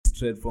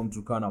Straight from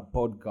Turkana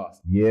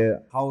podcast. Yeah,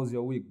 How was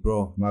your week,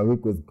 bro? my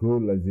week was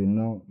cool, as you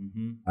know.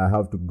 I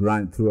have to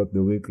grind throughout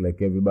the week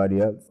like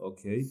everybody else.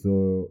 Okay.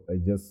 So I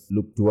just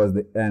look towards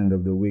the end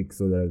of the week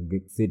so that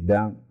I sit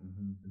down.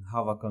 And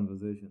have a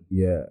conversation.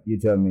 Yeah, you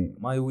tell me.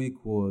 My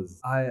week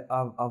was I've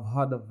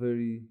had a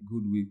very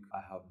good week. I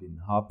have been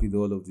happy the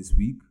whole of this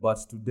week, but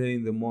today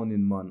in the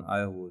morning, man,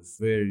 I was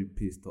very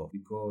pissed off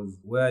because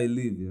where I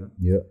live,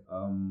 Yeah.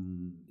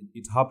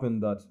 it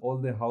happened that all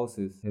the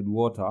houses had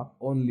water.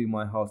 Only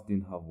my house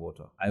didn't have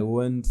water. I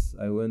went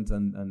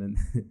and then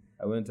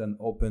I went and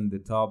opened the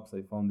taps.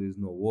 I found there's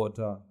no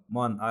water.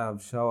 Man, I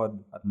have showered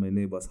at my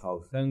neighbor's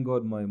house. Thank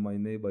God my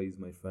neighbor is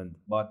my friend.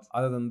 But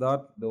other than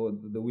that,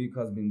 the week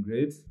has been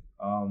great.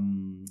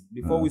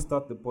 Before we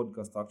start the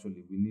podcast,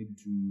 actually, we need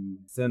to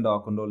send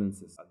our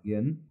condolences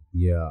again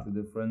Yeah. to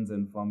the friends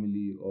and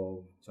family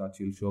of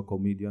Churchill Show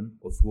comedian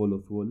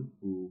Othwol,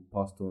 who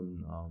passed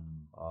on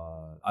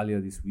earlier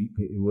this week.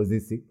 Was he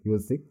sick? He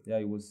was sick? Yeah,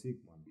 he was sick,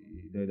 man.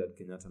 He died at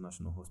Kenyatta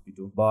National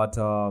Hospital. But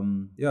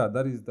yeah,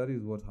 that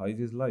is what how it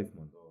is life,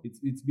 man.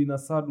 It's been a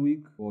sad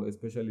week,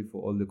 especially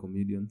for all the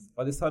comedians.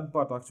 But the sad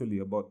part actually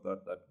about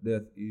that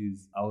death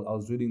is I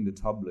was reading the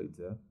tabloids,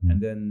 and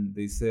then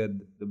they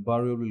said the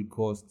burial will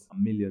cost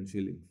 1 million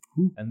shillings.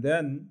 And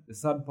then the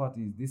sad part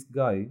is this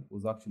guy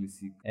was actually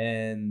sick.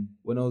 And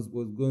when I was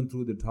going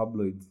through the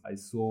tabloids, I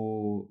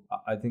saw,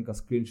 I think, a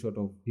screenshot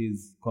of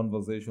his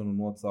conversation on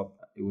WhatsApp.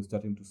 He was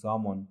chatting to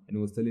someone and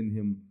he was telling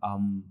him,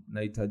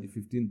 nahitaji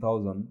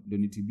 15,000 ndio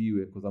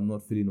nitibiwe because I'm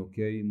not feeling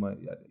okay.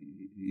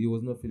 He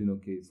was not feeling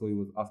okay, so he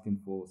was asking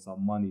for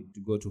some money to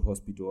go to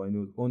hospital, and he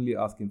was only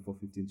asking for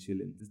 15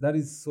 shillings. That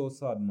is so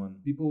sad, man.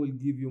 People will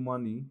give you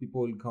money,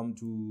 people will come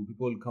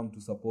to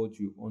support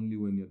you only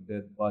when you're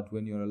dead, but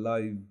when you're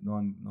alive,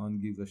 no one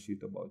gives a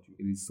shit about you.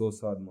 It is so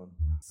sad, man.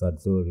 Sad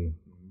story.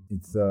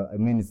 It's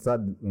it's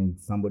sad when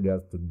somebody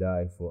has to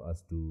die for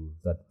us to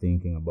start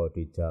thinking about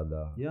each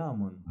other. Yeah,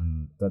 man.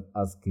 And start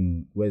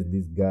asking, where's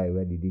this guy?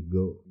 Where did he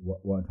go?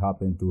 What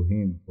happened to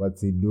him?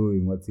 What's he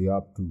doing? What's he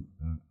up to?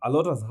 A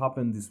lot has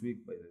happened this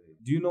week, by the way.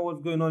 Do you know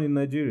what's going on in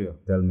Nigeria?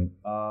 Tell me.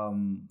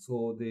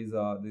 So there's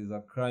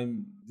a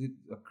crime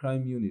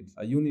unit,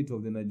 a unit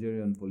of the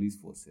Nigerian police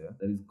force,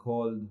 that is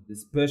called the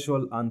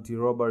Special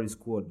Anti-Robbery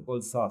Squad,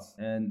 called SAS.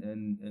 And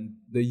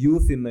the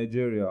youth in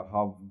Nigeria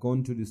have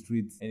gone to the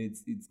streets, and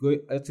it's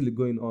actually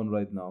going on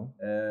right now.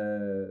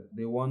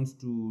 They want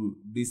to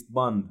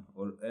disband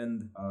or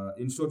end.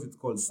 In short, it's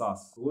called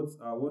SAS. So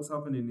what's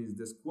happening is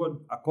the squad,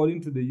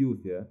 according to the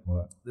youth,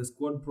 What? the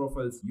squad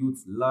profiles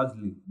youths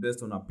largely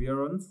based on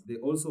appearance. They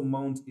also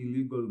mount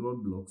illegal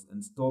roadblocks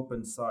and stop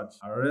and search,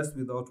 arrest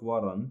without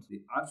warrant. They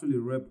actually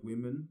rape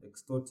women,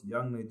 extort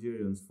young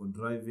Nigerians for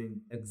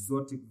driving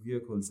exotic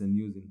vehicles and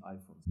using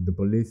iPhones. The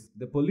police?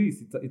 The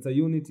police, it's a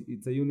unit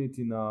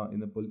in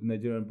the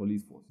Nigerian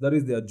police force. That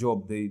is their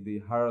job.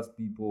 They harass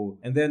people,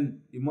 and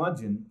then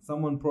imagine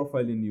someone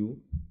profiling you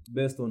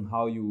based on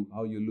how you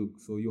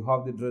look. So you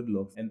have the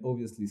dreadlocks, and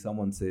obviously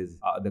someone says,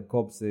 the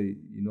cops say,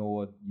 you know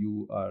what,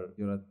 you're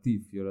a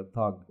thief, you're a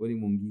thug.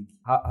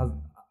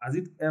 Has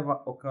it ever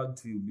occurred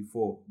to you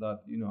before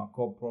that, a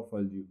cop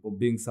profiled you for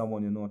being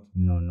someone you're not?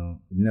 No.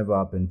 It never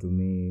happened to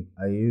me.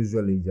 I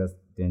usually just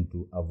tend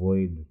to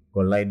avoid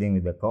colliding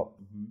with the cop.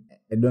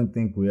 I don't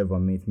think we ever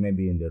meet,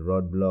 maybe in the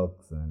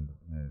roadblocks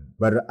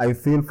but I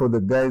feel for the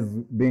guys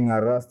being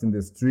harassed in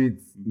the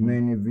streets.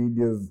 Many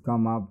videos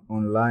come up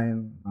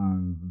online,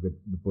 and the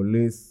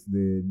police,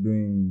 they're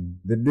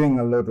doing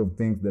a lot of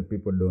things that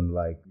people don't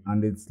like,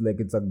 and it's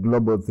like it's a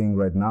global thing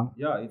right now.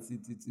 Yeah,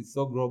 it's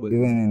so global.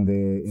 Even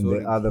in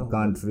the other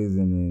countries,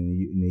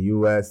 in the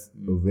US,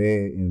 over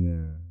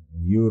in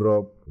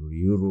Europe.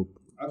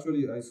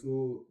 Actually, I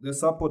saw the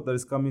support that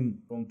is coming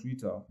from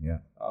Twitter. Yeah.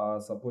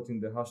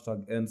 Supporting the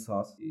hashtag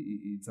 #EndSARS.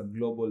 It's a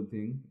global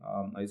thing.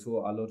 I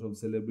saw a lot of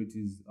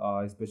celebrities,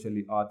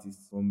 especially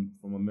artists from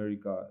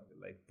America,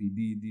 like P.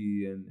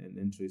 Diddy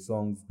and Trey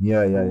Songz.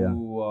 Yeah.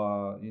 Who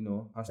are,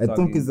 hashtagging. I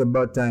think it's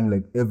about time,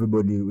 like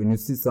everybody, when you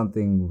see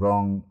something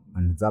wrong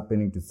and it's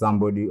happening to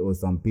somebody or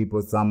some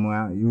people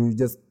somewhere, you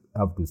just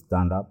have to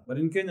stand up. But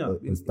in Kenya,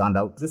 stand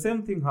out. The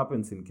same thing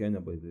happens in Kenya,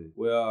 by the way,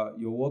 where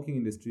you're walking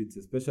in the streets,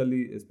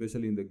 especially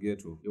in the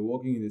ghetto. You're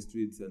walking in the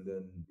streets, and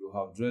then you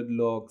have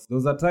dreadlocks. There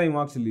was a time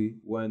actually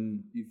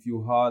when if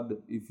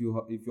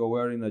you're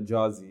wearing a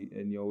jersey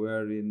and you're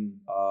wearing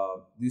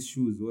these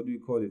shoes, what do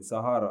you call it?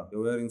 Sahara.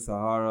 You're wearing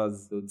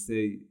Saharas. They would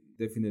say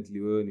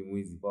definitely we're wearing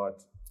Mwizi,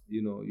 but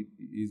it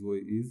is what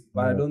it is.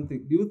 But I don't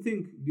think. Do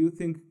you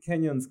think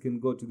Kenyans can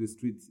go to the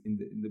streets in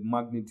the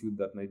magnitude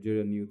that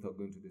Nigerian youth are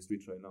going to the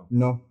streets right now?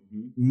 No.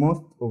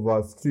 Most of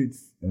our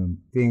streets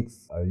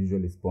things are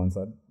usually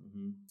sponsored.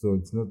 So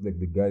it's not like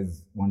the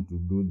guys want to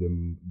do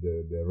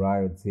the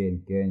riots here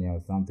in Kenya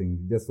or something.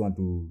 They just want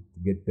to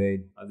get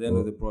paid at the end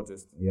of the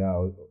protest. Yeah,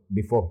 or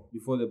before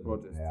the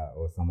protest. Yeah,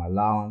 or some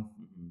allowance.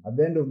 At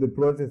the end of the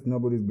protest,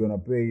 nobody's gonna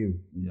pay you.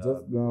 You're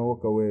just gonna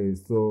walk away.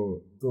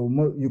 So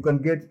you can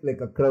get like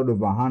a crowd of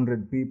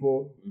 100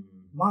 people,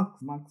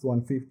 max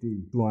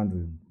 150,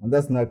 200, and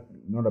that's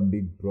not a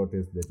big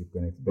protest that you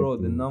can expect. Bro,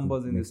 the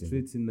numbers in the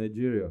streets in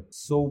Nigeria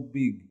so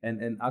big,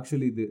 and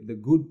actually the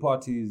good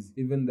part is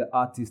even the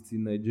artists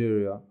in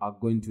Nigeria are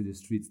going to the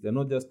streets. They're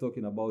not just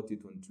talking about it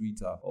on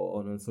Twitter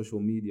or on social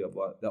media,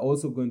 but they're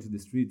also going to the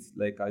streets.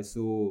 Like I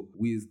saw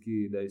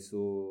Wizkid, I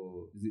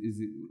saw is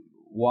it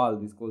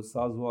Wild, it's called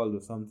Saz Wild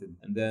or something.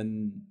 And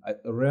then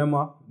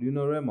Rema, do you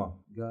know Rema?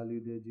 Gali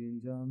de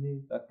ginger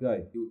me. That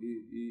guy,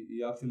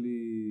 he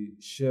actually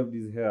shaved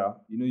his hair.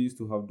 You know, he used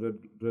to have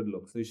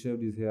dreadlocks. So he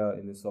shaved his hair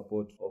in the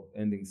support of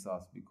ending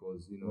SARS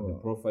because, you know, the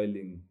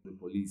profiling the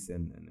police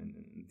and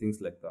things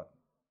like that.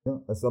 Yeah,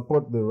 I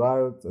support the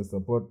riots. I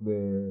support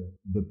the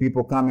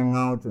people coming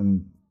out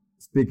and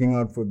speaking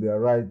out for their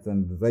rights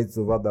and the rights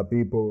of other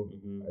people.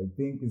 I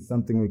think it's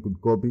something we could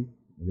copy.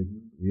 Like,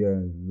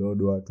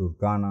 Lodwar,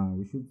 Turkana,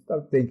 we should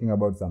start thinking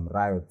about some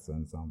riots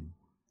and some.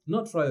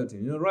 Not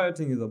rioting. You know,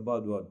 rioting is a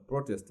bad word.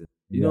 Protesting.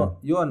 You know,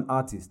 you're an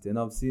artist, and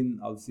I've seen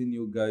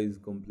you guys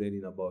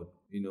complaining about,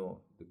 you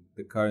know,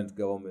 the current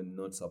government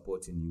not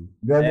supporting you.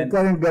 The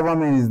current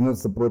government is not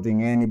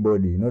supporting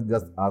anybody, not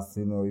just us.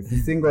 You know, if you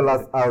single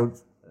us out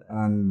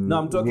and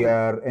we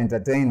are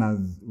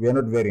entertainers, we are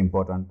not very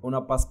important. On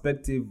a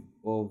perspective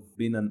of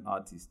being an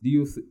artist, do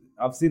you?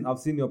 I've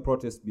seen your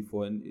protest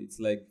before, and it's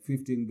like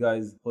 15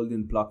 guys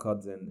holding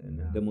placards and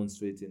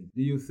demonstrating.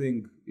 Do you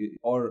think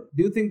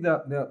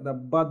that there are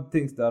bad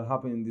things that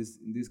happen in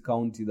this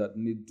county that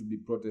need to be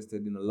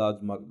protested in a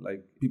large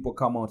like people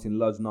come out in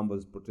large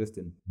numbers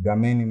protesting? There are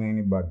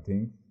many bad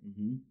things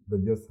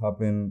that just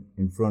happen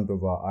in front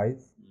of our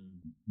eyes.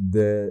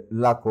 The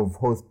lack of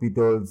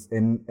hospitals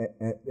and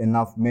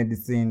enough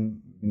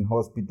medicine in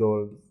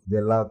hospitals,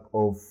 the lack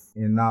of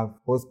enough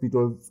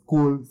hospitals,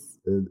 schools,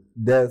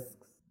 desks,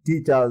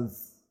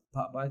 teachers.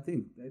 But I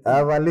think I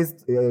have a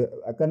list.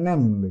 I can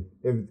name like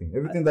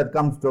everything that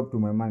comes top to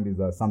my mind is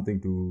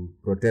something to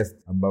protest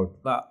about.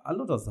 But a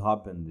lot has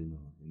happened, you know,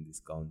 in this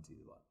county.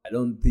 I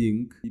don't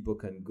think people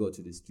can go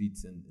to the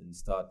streets and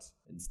start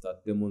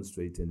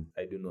demonstrating.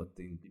 I do not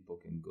think people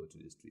can go to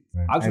the streets.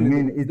 Right. Actually, I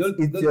mean,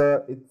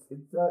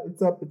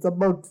 it's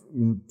about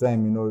in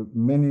time. You know,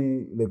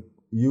 many like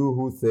you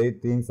who say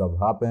things have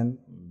happened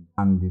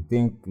and you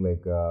think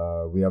like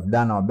we have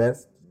done our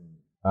best.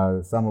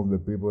 Some of the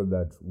people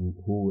that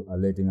who are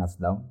letting us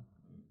down.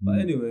 But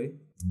anyway,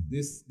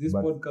 this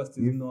podcast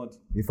is not.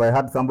 If I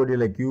had somebody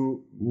like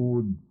you who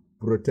would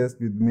protest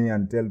with me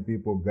and tell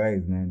people,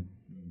 guys, man,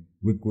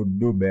 we could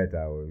do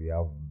better. We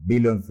have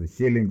billions of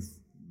shillings.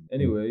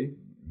 Anyway,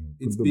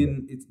 it's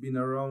been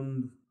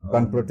around. You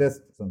can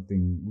protest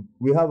something.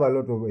 We have a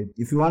lot of it.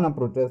 If you wanna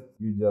protest,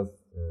 you just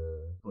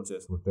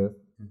protest.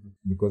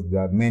 Because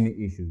there are many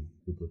issues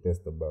to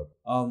protest about.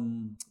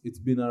 It's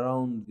been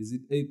around, is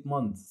it 8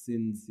 months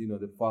since, you know,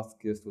 the first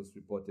case was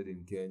reported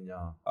in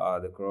Kenya,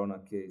 the corona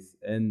case.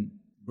 And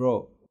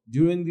bro,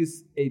 during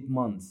these 8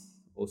 months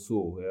or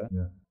so,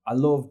 a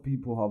lot of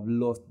people have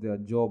lost their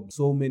jobs.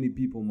 So many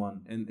people,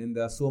 man. And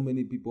there are so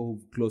many people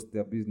who've closed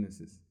their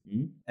businesses.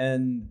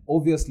 And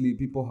obviously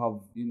people have,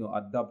 you know,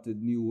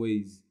 adapted new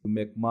ways to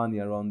make money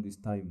around this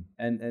time.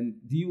 And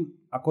do you,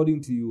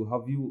 according to you,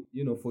 have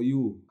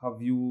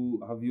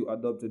you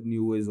adopted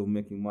new ways of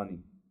making money,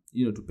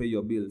 you know, to pay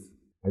your bills?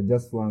 I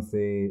just want to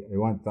say, I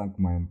want to thank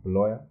my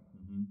employer.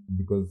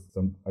 Because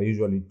I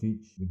usually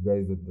teach the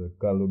guys at the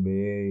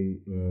Kalobeye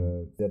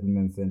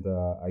Settlement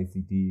Center,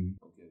 ICT.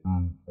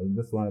 And I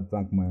just want to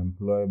thank my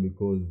employer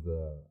because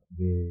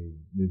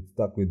they've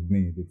stuck with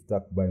me. They've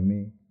stuck by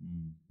me.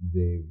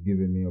 They've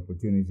given me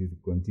opportunity to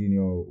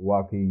continue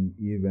working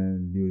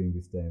even during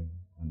this time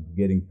and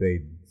getting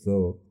paid.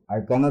 So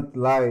I cannot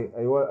lie.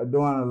 I don't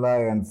want to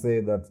lie and say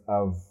that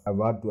I've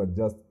had to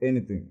adjust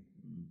anything.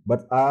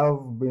 But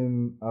I've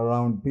been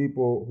around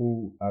people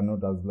who are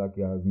not as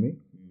lucky as me.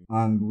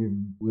 And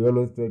we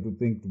always try to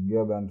think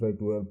together and try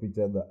to help each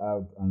other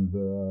out. And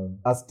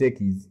as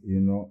techies,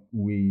 you know,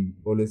 we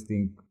always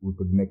think we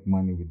could make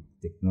money with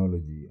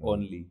technology.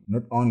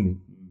 Not only.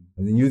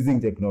 As in using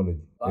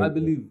technology. I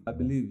believe,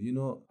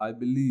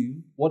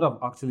 what I've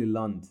actually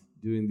learned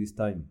during this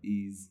time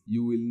is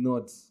you will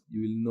not,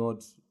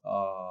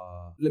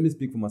 let me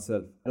speak for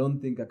myself. I don't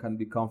think I can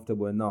be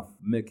comfortable enough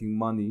making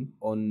money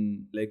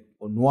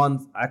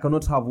I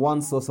cannot have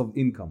one source of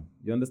income.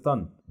 You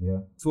understand? Yeah.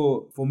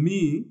 So for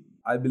me,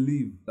 I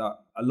believe that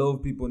a lot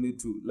of people need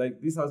to,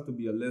 this has to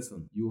be a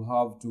lesson. You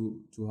have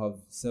to have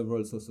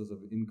several sources of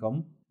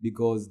income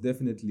because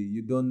definitely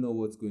you don't know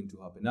what's going to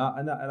happen.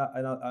 And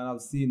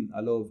I've seen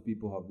a lot of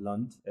people have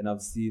learned, and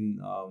I've seen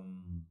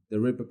the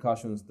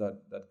repercussions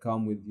that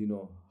come with, you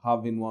know,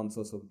 having one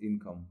source of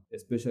income,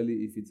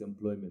 especially if it's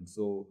employment.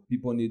 So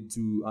people need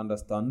to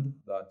understand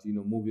that, you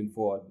know, moving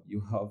forward,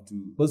 you have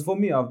to. Because for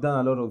me, I've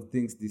done a lot of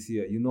things this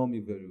year. You know me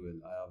very well.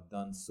 I have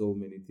done so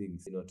many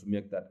things, you know, to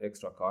make that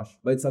extra cash.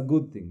 But it's a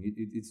good thing.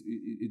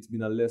 It's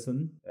been a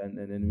lesson, and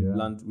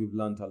we've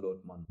learned a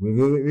lot, man.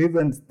 We've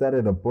even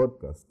started a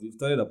podcast. We've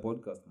started a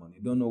podcast, man.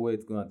 You don't know where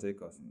it's gonna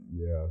take us.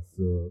 Yeah.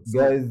 So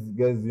guys,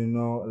 you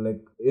know,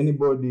 like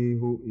anybody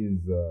who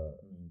is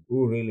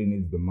who really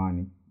needs the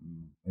money,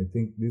 I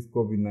think this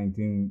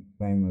COVID-19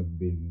 time has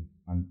been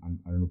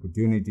an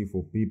opportunity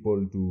for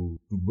people to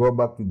go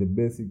back to the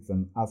basics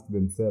and ask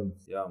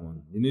themselves. Yeah,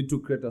 man. You need to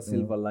create a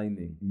silver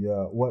lining.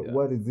 Yeah,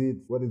 what is it?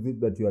 What is it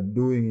that you are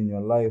doing in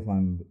your life,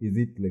 and is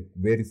it like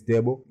very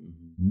stable?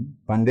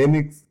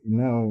 Pandemics,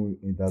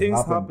 it has Things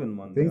happened. happen,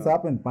 man. Things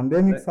happen.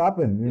 Pandemics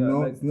happen.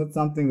 It's not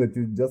something that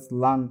you just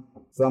learn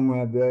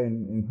somewhere there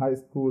in high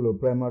school or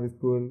primary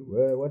school.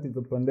 Well, what is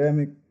a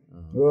pandemic?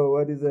 Oh,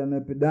 what is an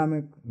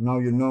epidemic? Now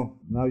you know.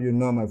 Now you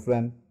know, my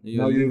friend.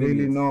 Now you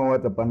really know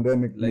what a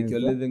pandemic means. Like you're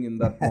living in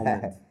that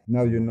moment.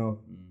 Now you know.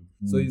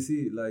 So you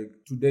see,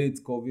 like today it's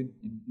COVID.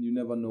 You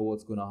never know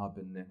what's gonna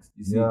happen next.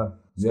 You see,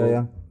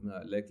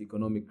 like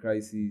economic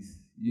crisis.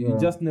 You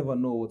just never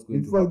know what's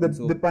going to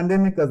happen. The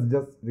pandemic has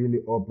just really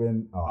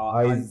opened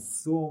our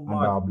eyes so much,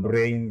 and our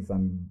brains,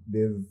 and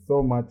there's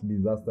so much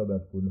disaster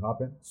that could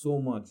happen. So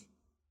much.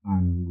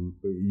 And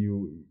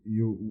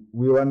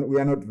we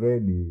are not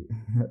ready.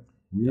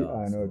 We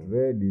are not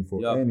ready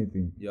for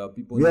anything. Yeah,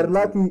 people. We are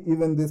lucky,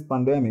 even this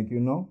pandemic,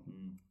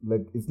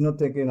 like it's not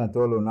taking a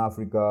toll on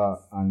Africa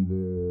and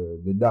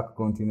the dark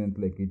continent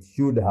like it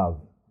should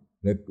have,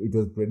 like it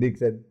was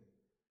predicted.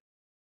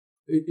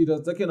 It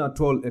has taken a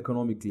toll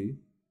economically,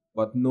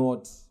 but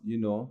not,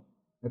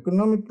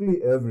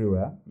 economically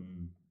everywhere.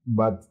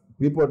 But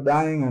people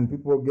dying and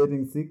people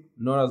getting sick.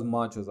 Not as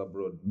much as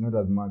abroad. Not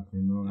as much,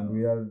 and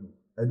we are.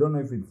 I don't know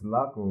if it's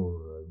luck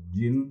or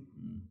gene,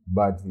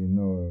 but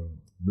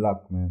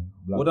black man.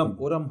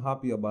 What I'm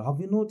happy about. Have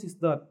you noticed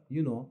that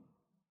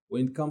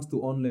when it comes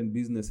to online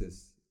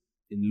businesses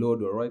in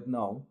Lodo right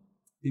now,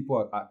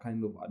 people are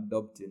kind of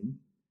adopting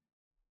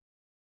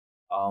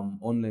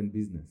online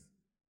business.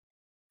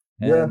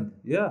 And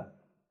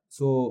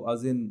so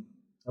as in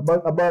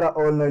about our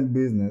online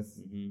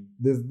business,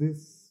 there's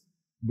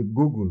the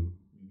Google.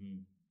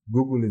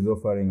 Google is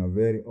offering a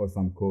very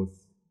awesome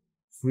course,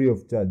 free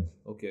of charge.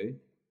 Okay.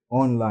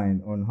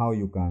 Online on how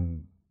you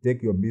can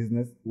take your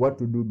business, what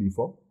to do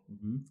before,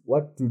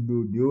 what to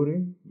do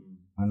during,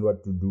 and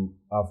what to do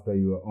after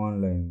you are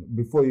online,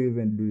 before you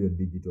even do your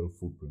digital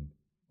footprint.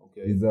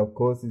 Okay. It's of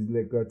course is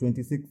like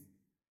 26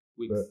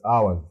 weeks.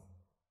 Hours.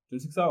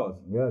 26 hours?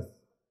 Yes.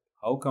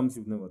 How comes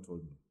you've never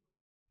told me?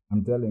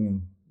 I'm telling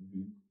you.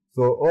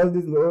 So all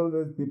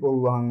those people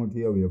who hang out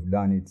here, we have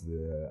done it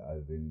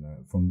as in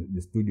from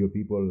the studio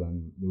people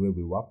and the way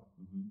we work,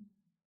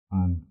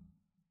 and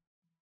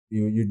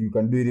you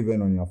can do it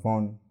even on your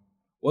phone.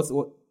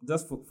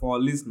 Just for our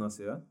listeners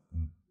here?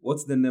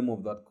 What's the name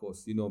of that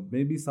course?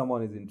 Maybe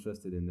someone is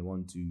interested and they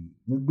want to...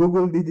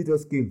 Google Digital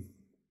Skills.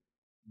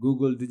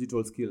 Google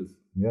Digital Skills.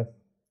 Yes.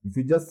 If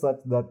you just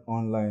search that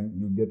online,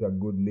 you get a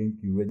good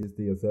link, you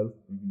register yourself,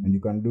 and you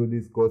can do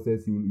these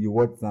courses. You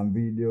watch some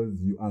videos,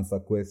 you answer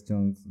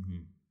questions,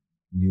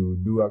 you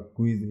do a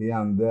quiz here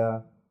and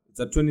there. It's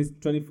a 20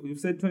 you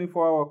said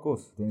 24-hour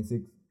course?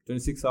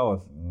 26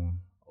 hours? Yeah.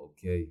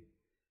 Okay.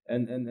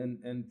 And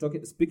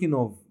speaking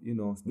of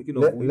let's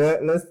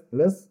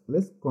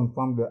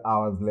confirm the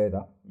hours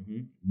later.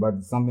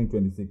 But something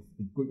 26.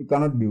 It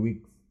cannot be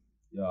weeks.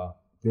 Yeah.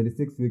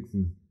 26 weeks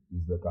is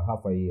like a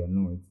half a year.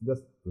 No, it's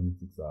just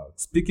 26 hours.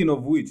 Speaking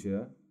of which,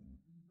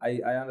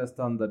 I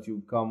understand that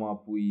you've come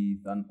up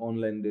with an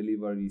online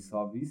delivery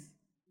service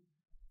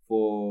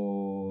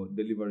for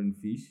delivering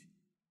fish.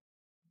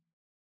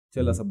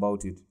 Tell us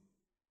about it.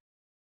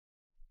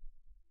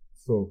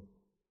 So,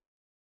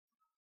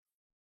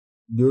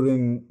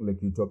 during,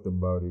 like you talked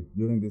about it,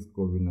 during this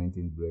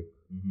COVID-19 break,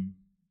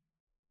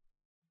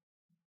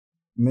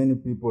 many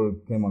people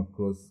came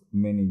across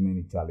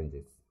many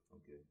challenges.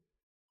 Okay.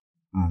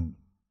 And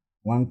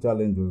one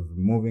challenge was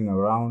moving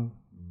around,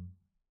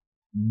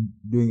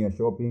 doing your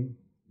shopping,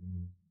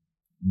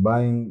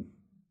 buying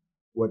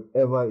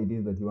whatever it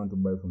is that you want to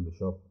buy from the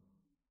shop.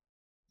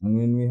 And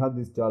when we had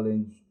this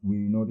challenge,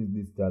 we noticed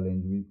this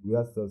challenge, we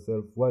asked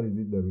ourselves, what is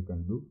it that we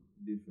can do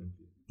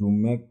differently to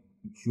make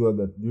sure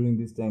that during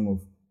this time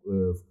of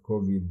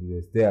COVID,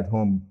 the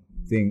stay-at-home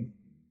thing,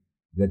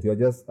 that you're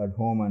just at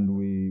home and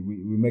we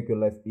make your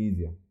life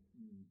easier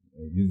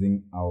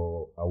using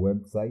our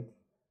website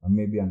and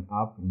maybe an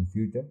app in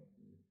future.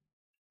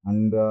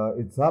 And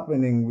it's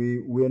happening.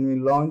 When we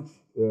launched,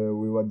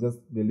 we were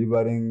just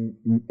delivering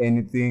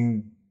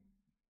anything,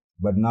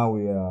 but now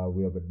we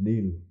have a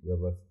deal. We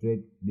have a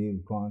straight deal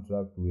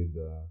contract with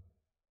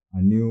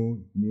a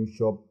new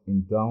shop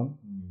in town.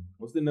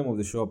 What's the name of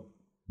the shop?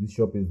 This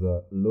shop is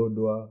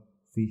Lodwar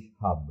Fish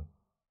Hub.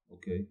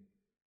 Okay.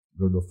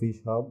 Lodwar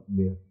Fish Hub.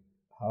 They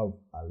have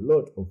a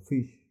lot of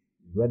fish.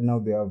 Right now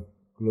they have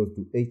close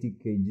to 80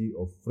 kg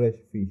of fresh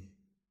fish.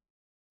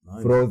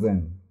 Nice.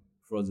 Frozen.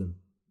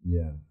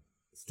 Yeah.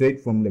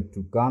 Straight from Lake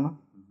Turkana.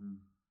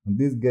 And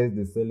these guys,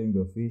 they're selling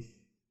the fish.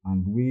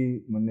 And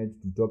we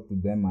managed to talk to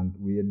them and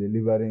we are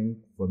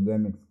delivering for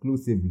them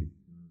exclusively.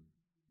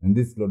 And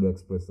this Lodwar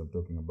Express I'm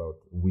talking about,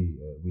 we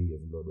as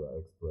Lodwar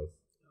Express.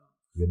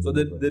 So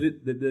the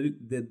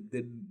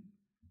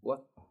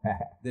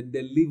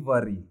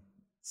delivery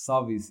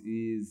service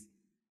is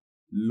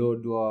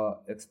Lodwa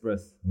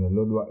Express. The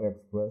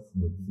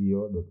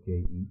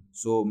lodwaexpress.co.ke.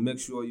 So make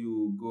sure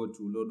you go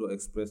to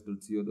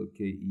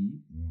lodwaexpress.co.ke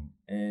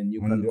and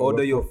you And can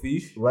order your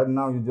fish. Right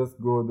now, you just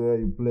go there,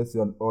 you place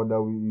your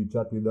order, you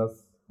chat with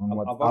us on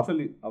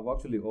WhatsApp. I've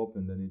actually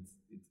opened, and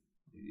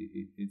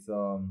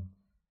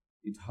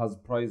it has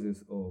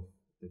prices of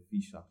the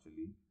fish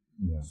actually.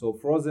 Yeah. So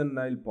frozen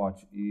Nile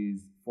perch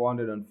is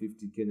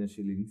 450 Kenya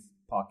shillings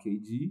per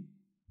kg,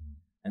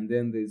 and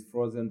then there's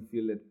frozen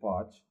fillet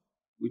perch,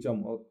 which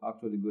I'm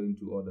actually going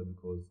to order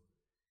because,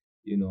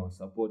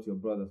 support your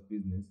brother's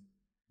business.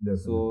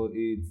 Definitely. So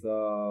it's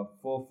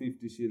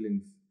 450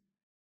 shillings,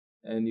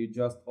 and you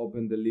just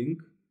open the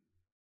link.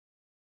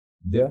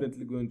 Yeah.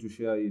 Definitely going to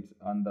share it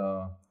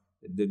under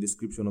the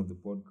description of the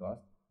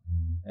podcast,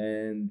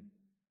 and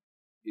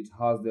it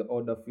has the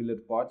order fillet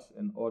perch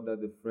and order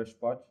the fresh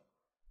perch,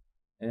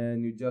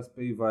 and you just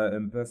pay via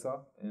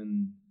M-Pesa,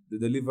 and the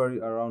delivery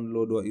around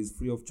Lodwa is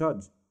free of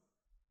charge.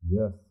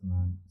 Yes,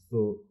 man.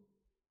 So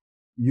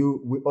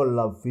we all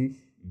love fish.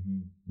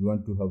 We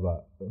want to have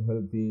a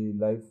healthy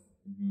life,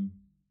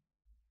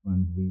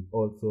 and we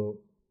also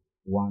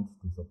want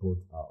to support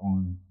our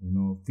own,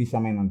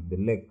 fishermen on the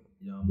lake.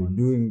 Yeah, they're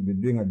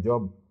doing a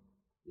job.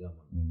 Yeah,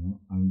 man.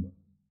 And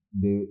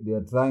they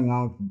are trying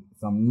out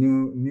some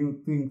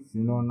new things.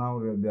 Now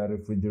they are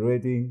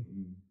refrigerating.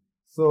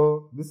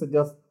 So these are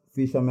just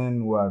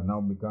fishermen who are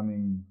now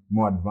becoming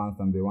more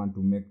advanced, and they want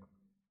to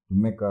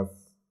make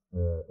us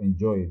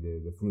enjoy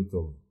the fruits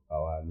of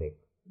our lake.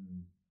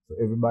 So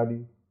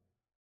everybody,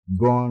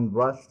 go on,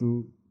 rush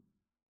to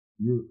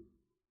you.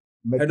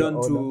 Head on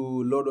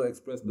to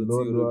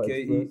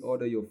lodwaexpress.co.ke,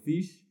 order your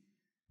fish,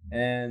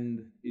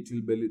 and it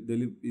will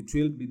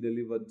be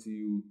delivered to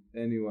you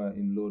anywhere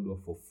in Lodwa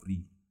for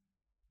free.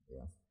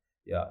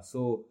 Yeah.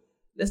 So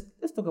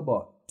let's talk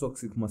about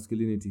toxic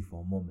masculinity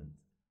for a moment.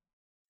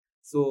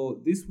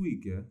 So this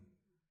week,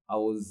 I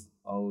was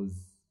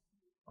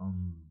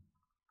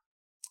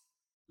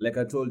like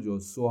I told you, I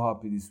was so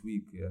happy this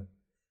week,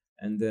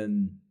 and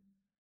then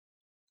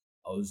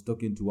I was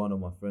talking to one of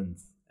my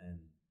friends, and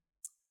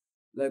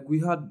like we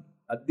had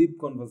a deep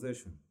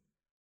conversation,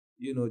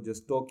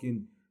 just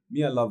talking.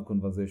 Me, I love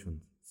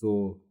conversations.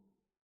 So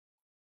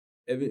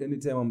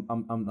anytime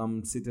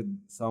I'm seated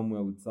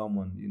somewhere with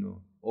someone,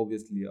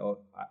 obviously I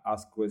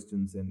ask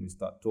questions and we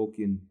start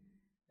talking,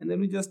 and then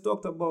we just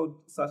talked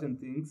about certain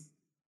things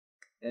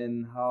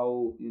and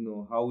how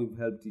we've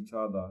helped each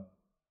other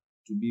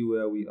to be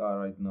where we are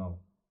right now.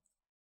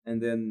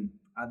 And then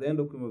at the end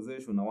of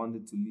conversation, I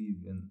wanted to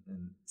leave,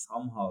 and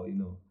somehow, I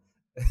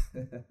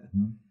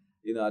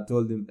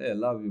told him, "Hey, I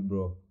love you,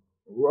 bro."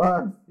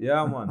 What?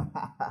 Yeah, man.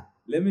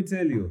 Let me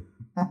tell you,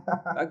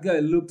 that guy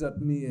looked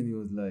at me and he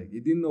was like, he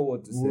didn't know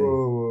what to say.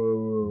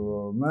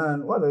 Whoa,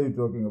 man, what are you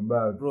talking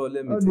about? Bro,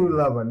 let me How tell do you. you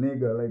love a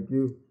nigga like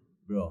you?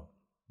 Bro.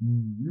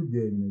 You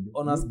gay, nigga.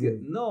 On a scale,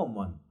 no,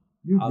 man.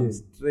 I'm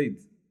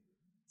straight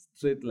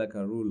like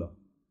a ruler.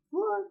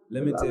 What?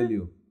 Let me tell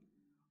you.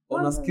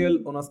 On a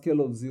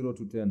scale of 0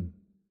 to 10,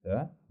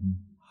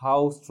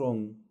 how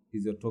strong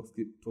is your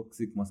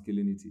toxic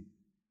masculinity?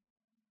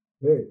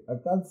 Hey, I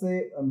can't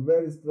say I'm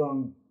very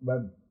strong,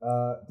 but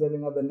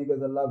telling other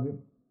niggas I love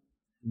you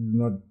is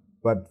not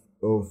part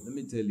of. Let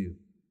me tell you,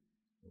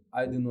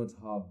 I do not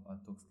have a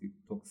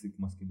toxic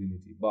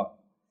masculinity. But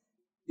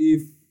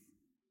if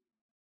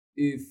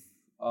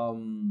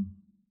I'm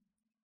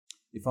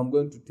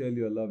going to tell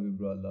you I love you,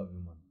 bro, I love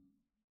you, man.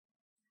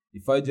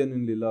 If I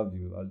genuinely love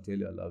you, I'll tell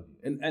you I love you.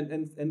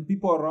 And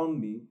people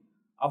around me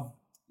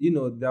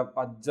they've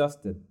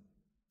adjusted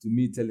to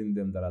me telling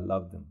them that I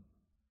love them.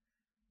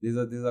 There's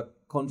a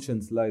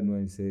conscience line where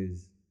it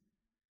says,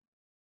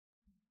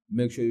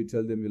 make sure you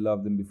tell them you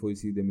love them before you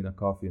see them in a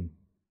coffin.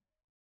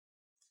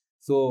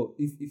 So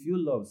if you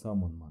love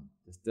someone, man,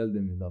 just tell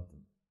them you love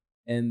them.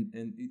 And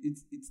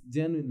it's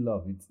genuine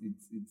love.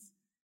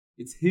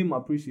 It's him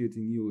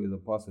appreciating you as a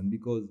person,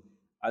 because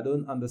I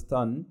don't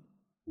understand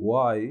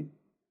why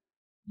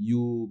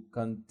you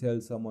can tell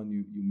someone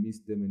you miss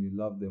them and you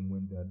love them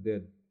when they're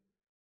dead,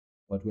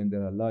 but when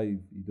they're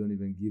alive, you don't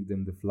even give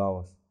them the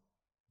flowers.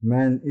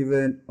 Man,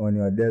 even on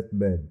your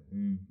deathbed.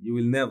 You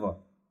will never.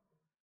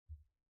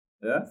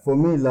 Yeah? For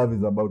me, love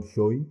is about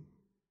showing.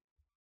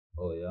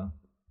 Oh, yeah.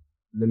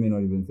 Let me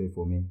not even say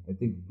for me. I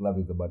think love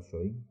is about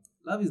showing.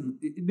 Love is,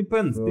 it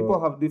depends. So, people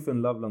have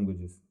different love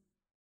languages.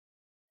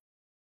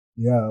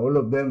 Yeah, all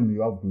of them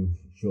you have to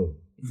show.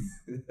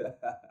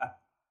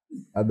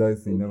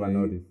 Otherwise, you never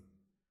notice.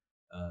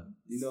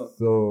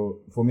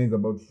 So for me, it's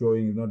about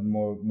showing. It's not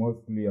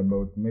mostly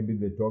about maybe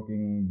the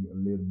talking a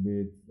little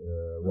bit,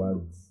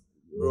 words.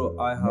 Bro,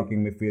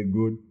 making me feel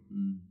good.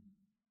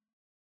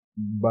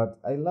 But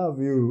I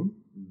love you.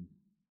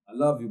 I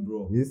love you,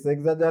 bro. It's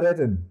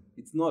exaggerated.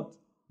 It's not.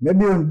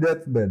 Maybe on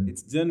deathbed.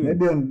 It's genuine.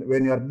 Maybe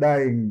when you're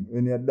dying,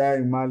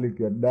 Malik,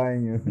 you're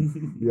dying.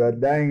 You are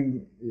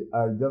dying.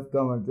 I just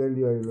come and tell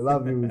you I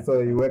love you,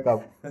 so you wake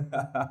up.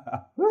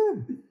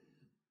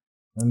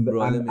 And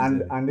bro,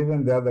 and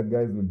even the other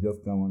guys will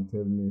just come and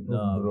tell me, "Oh,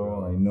 no,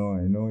 bro, I know,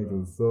 it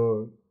was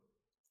so."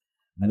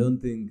 I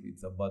don't think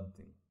it's a bad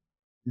thing.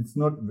 It's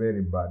not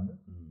very bad,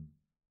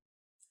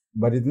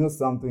 but it's not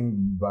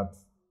something that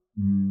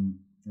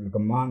like a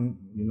man,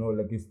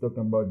 like he's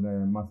talking about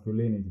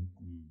masculinity.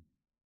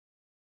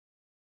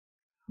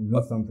 It's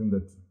not something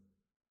that.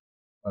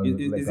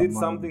 Is it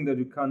something that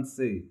you can't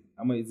say?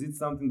 I mean, is it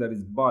something that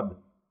is bad?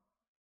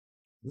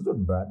 It's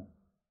not bad.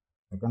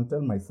 I can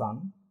tell my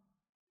son.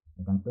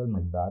 I can tell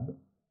my dad.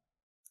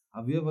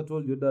 Have you ever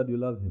told your dad you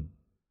love him?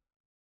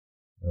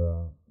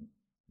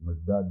 My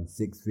dad is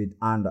 6 feet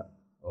under.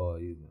 Oh,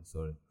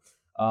 sorry.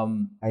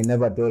 I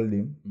never told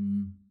him.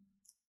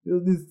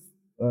 This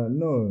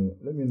no.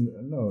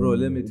 Bro,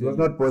 let me tell you. It was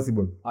not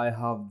possible. I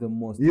have the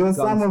most.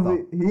 Some of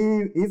it.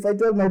 If I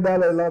told my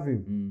dad I love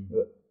him,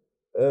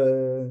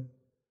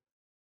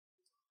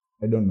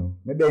 I don't know.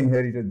 Maybe I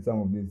inherited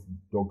some of this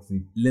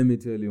toxic. Let me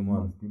tell you,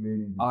 man.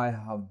 Masculinity. I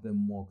have the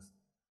most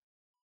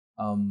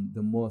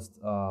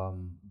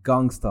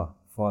gangster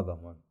father,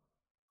 man.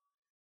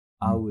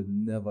 I would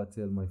never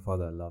tell my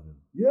father I love him.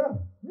 Yeah,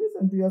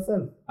 listen to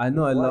yourself. I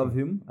know I love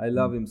him. I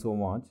love him so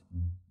much,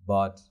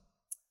 but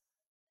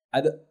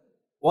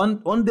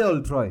one day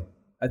I'll try.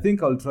 I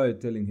think I'll try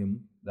telling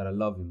him that I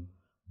love him,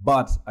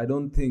 but I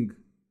don't think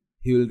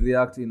he will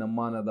react in a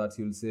manner that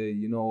he'll say,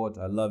 you know what,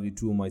 I love you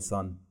too, my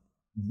son.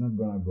 It's not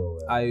gonna go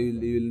well.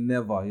 He'll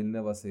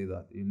never say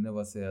that. He'll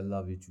never say I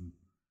love you too.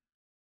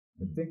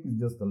 I think it's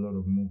just a lot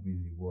of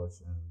movies you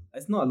watch, and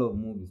it's not a lot of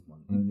movies,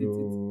 man.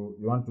 You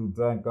want to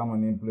try and come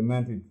and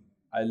implement it.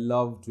 I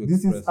love to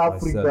express myself. This is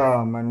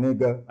Africa, my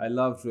nigga. I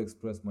love to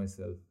express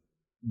myself.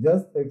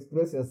 Just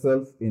express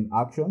yourself in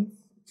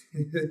actions.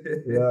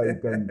 Yeah, you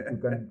can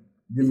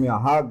give me a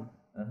hug.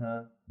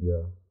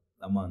 Yeah.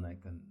 Man, I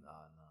can.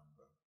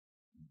 Bro.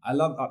 I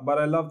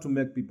love to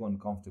make people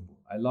uncomfortable.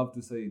 I love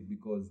to say it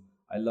because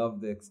I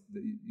love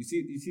you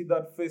see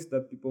that face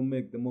that people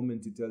make the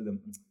moment you tell them,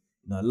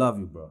 I love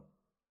you, bro.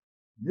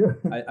 Yeah.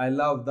 I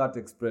love that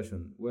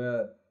expression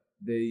where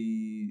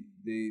they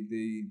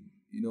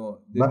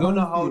don't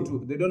know how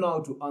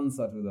to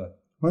answer to that.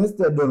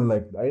 Honestly, I don't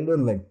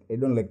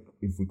like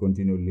if we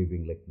continue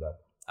living like that.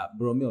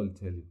 Bro, me, I'll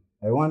tell you.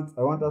 I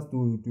want us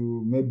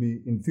to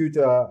maybe in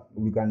future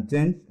we can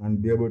change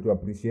and be able to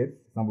appreciate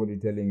somebody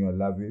telling you I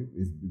love you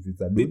if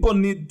it's a dude. People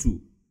need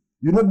to.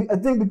 I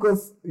think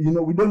because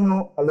we don't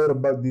know a lot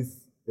about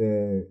this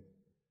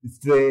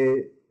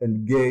straight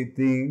and gay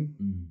thing.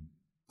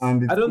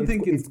 And I don't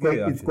think it's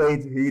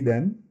quite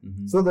hidden,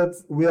 so that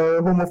we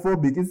are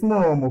homophobic. It's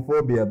more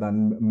homophobia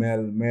than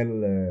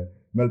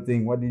male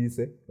thing. What did you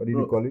say? What did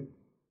you call it?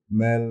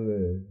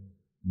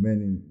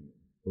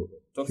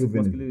 Toxic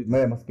masculinity.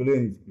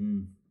 Masculinity.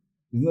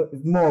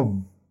 It's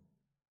more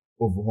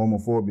of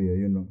homophobia,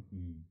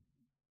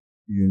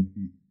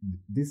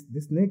 This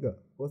nigga,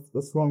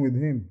 what's wrong with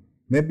him?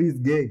 Maybe he's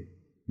gay.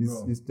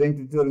 He's trying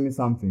to tell me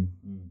something.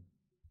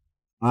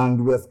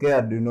 And we're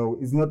scared,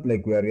 It's not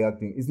like we are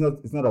reacting. It's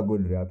not a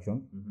good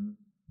reaction.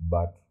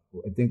 But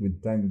I think with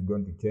time it's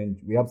going to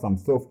change. We have some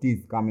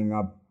softies coming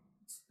up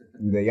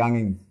in the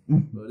youngins.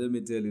 Well, let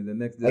me tell you, the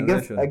next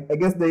generation. I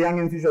guess the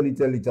youngins usually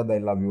tell each other I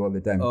love you all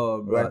the time.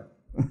 Oh, bro. Right?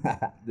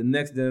 The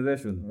next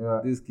generation,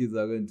 these kids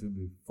are going to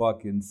be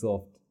fucking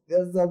soft.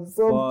 There's some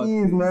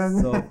softies, man.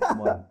 Soft,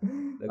 man.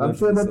 I'm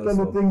sure that kind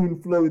of thing will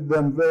flow with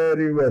them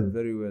very well.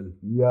 Very well.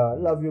 Yeah,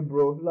 love you,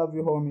 bro. Love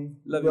you, homie.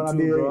 Love you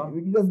too, bro.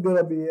 We just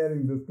gotta be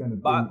hearing this kind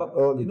of thing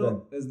all the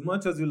time. As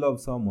much as you love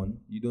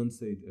someone, you don't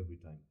say it every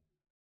time.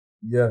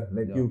 Yeah,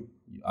 like you.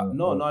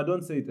 No, I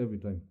don't say it every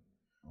time.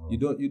 You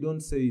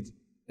don't say it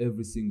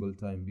every single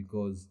time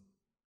because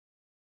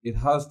it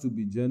has to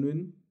be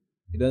genuine.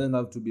 It doesn't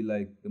have to be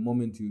like the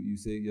moment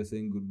you're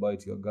saying goodbye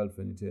to your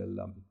girlfriend, you tell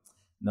her.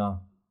 Nah.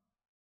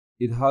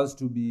 It has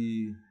to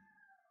be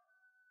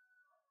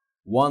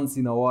once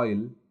in a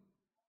while,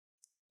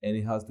 and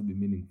it has to be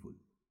meaningful.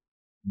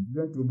 It's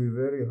going to be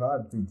very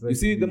hard to try. You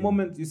see the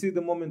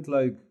moment,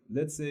 like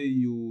let's say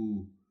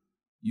you've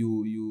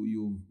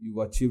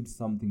achieved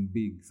something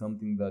big,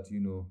 something that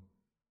you've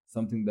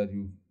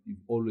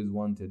always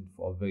wanted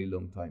for a very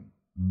long time.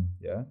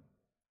 Yeah.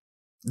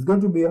 It's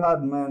going to be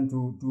hard, man,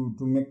 to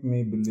make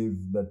me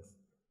believe that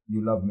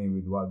you love me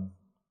with words. No.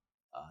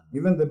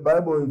 Even the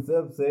Bible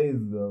itself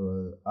says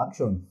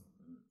actions.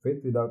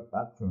 Faith without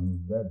action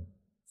is dead.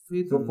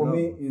 So for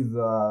me, is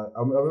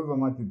however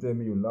much you tell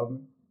me you love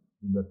me,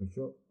 you got to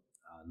show.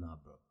 Nah,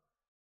 bro.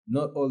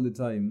 Not all the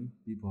time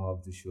people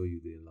have to show you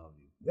they love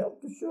you. You have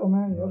to show,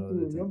 man. You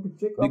have to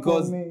check up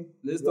on me.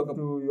 You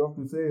have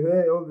to say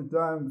hey all the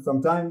time.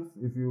 Sometimes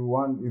if you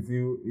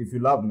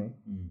love me.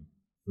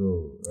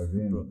 So bro,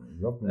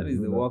 you have to that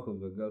is the work of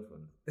the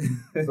girlfriend.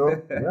 So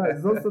yeah,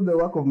 it's also the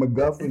work of my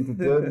girlfriend to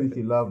tell me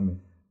she loves me.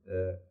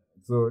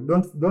 So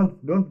don't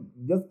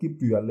just keep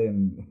to your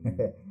lane.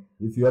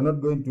 If you are not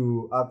going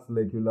to act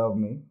like you love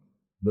me,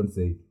 don't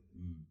say it.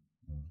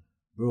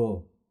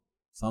 Bro,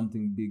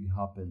 something big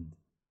happened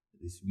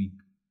this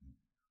week,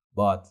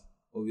 but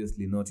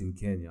obviously not in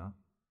Kenya,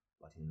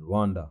 but in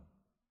Rwanda.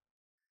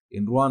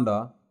 In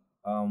Rwanda,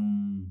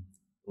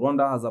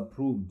 Rwanda has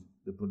approved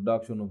the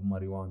production of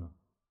marijuana.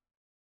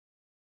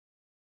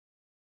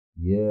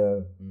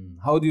 Yeah.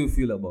 How do you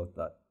feel about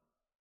that?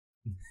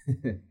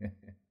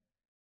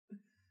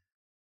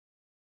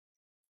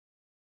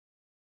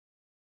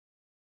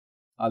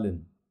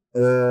 Alan.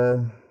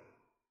 Uh,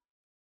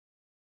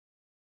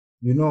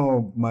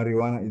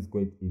 marijuana is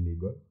quite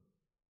illegal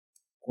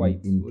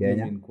Quite. in What do you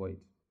Kenya. mean quite?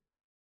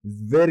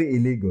 It's very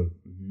illegal.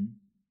 Mm-hmm.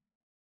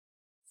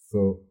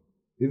 So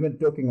even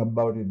talking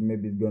about it,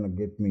 maybe it's gonna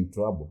get me in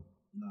trouble.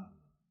 Nah.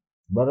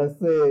 But I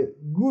say,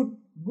 good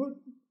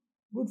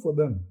for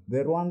them.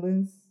 The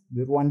Rwandese,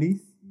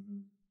 Mm-hmm.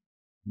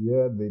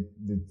 yeah, they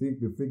think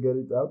they figure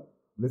it out.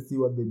 Let's see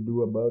what they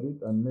do about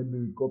it, and maybe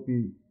we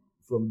copy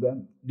from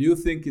them. Do you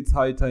think it's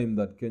high time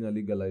that Kenya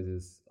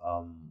legalizes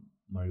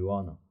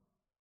marijuana?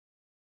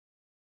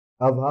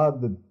 I've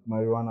heard that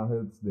marijuana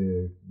helps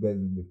the guys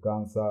with the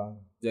cancer.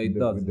 Yeah, it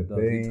does.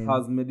 It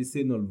has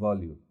medicinal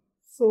value.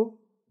 So,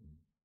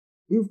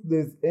 if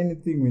there's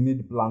anything we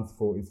need plants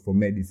for, it's for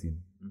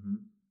medicine. Mm-hmm.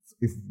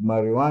 If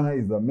marijuana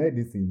is a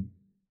medicine,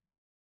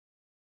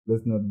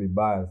 let's not be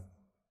biased.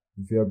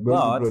 If you're going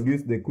to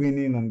produce the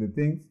quinine and the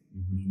things,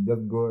 you should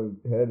just go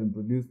ahead and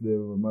produce the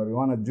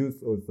marijuana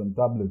juice or some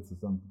tablets or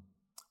something.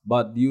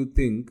 But do you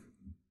think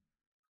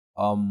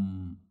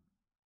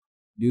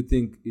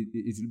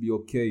it will be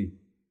okay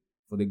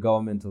for the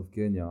government of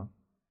Kenya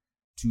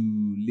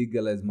to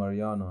legalize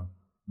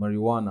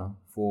marijuana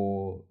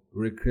for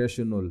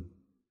recreational,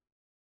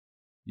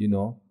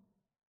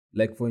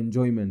 like for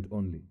enjoyment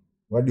only?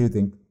 What do you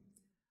think?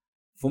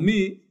 For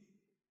me,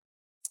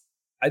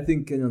 I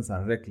think Kenyans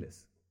are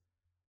reckless.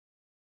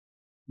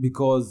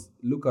 Because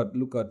look at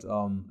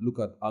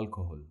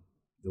alcohol,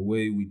 the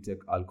way we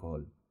take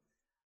alcohol.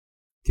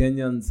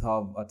 Kenyans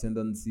have a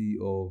tendency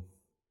of,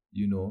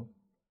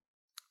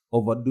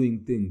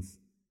 overdoing things.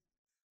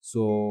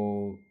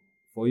 So,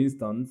 for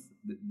instance,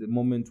 the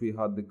moment we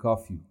had the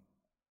curfew,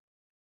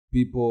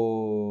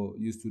 people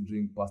used to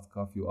drink past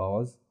curfew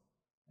hours,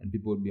 and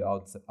people would be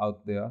out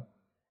there.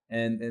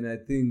 And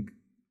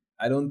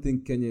I don't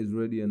think Kenya is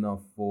ready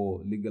enough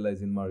for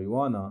legalizing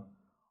marijuana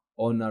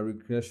on a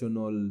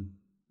recreational,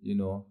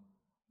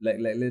 like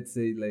let's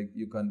say like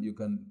you can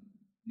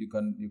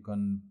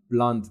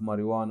plant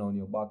marijuana on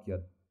your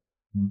backyard.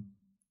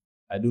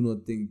 I do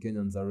not think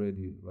Kenyans are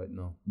ready right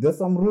now. There's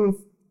some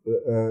rules,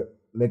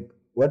 like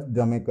what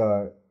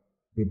Jamaica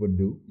people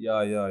do.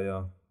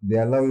 Yeah. They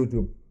allow you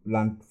to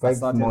plant five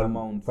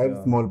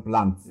small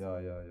plants.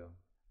 Yeah.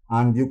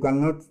 And you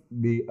cannot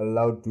be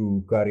allowed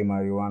to carry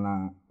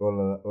marijuana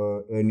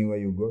or anywhere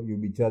you go.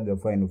 You'll be charged a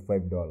fine of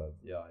 $5.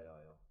 Yeah.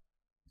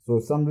 So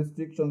some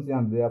restrictions here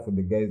and there for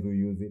the guys who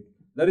use it.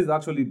 That is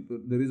actually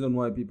the reason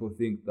why people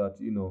think that,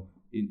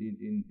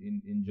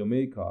 in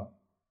Jamaica,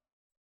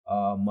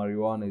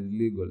 marijuana is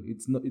legal.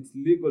 It's not. It's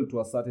legal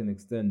to a certain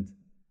extent.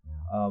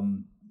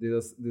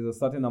 There's a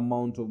certain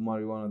amount of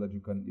marijuana that you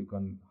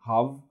can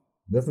have.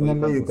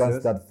 Definitely, you can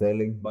start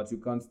selling, but you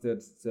can't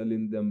start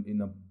selling them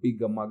in a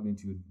bigger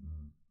magnitude.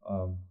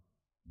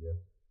 Yeah.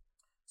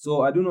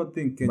 So I do not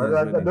think Kenya.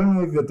 But I don't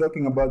know if you're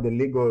talking about the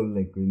legal,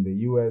 like in the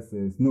US,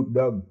 Snoop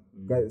Dogg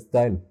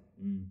style.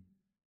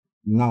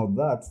 Now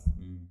that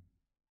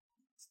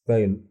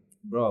style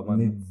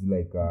needs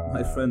like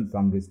my friend,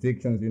 some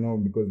restrictions,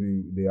 because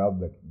they have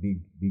like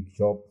big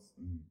shops,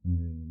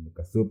 like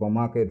a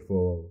supermarket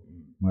for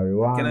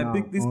marijuana. Can I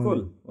pick this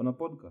call on a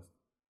podcast?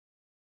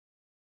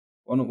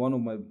 One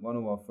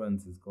of our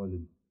friends is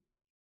calling.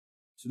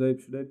 Should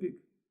I pick?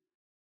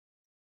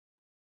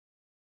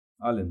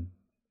 Alan.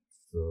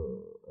 So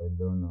I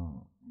don't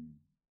know.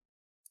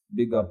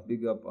 Big up,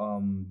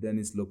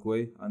 Dennis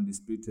Lokwe,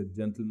 Undisputed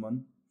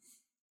Gentleman.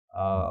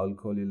 I'll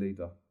call you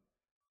later.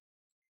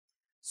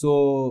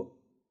 So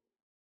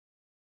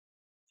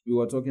we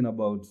were talking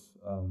about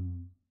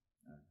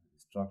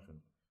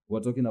distraction. We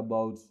were talking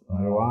about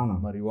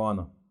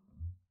marijuana.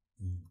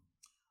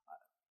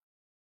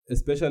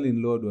 Especially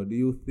in Lodwar, do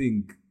you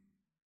think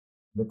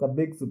like a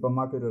big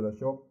supermarket or a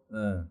shop?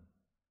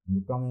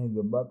 You come in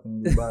the back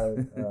and you buy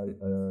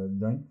a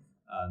joint?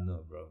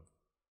 No, bro.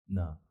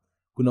 Nah.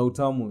 Kuna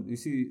utamu, you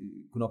see,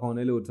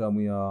 kuna ile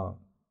utamu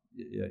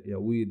ya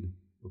weed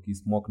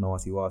ukismoke na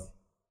wasiwasi.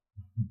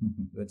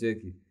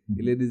 Unacheki.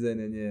 Ile design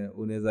yenye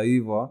unaweza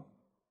iva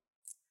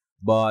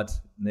but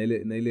na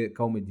ile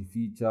kama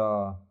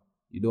umejificha,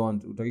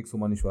 utaki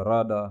kusomanishwa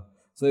rada.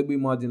 So you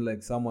imagine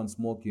like someone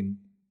smoking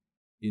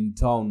in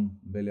town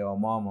mbele ya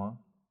mama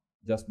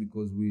just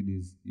because weed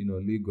is,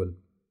 legal.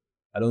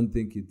 I don't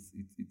think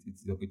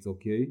it's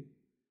okay.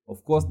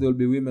 Of course, there will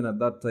be women at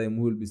that time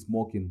who will be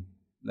smoking,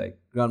 like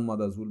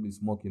grandmothers will be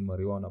smoking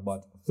marijuana.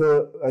 But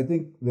so I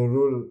think the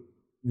rule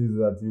is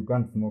that you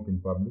can't smoke in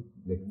public,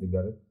 like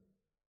cigarettes.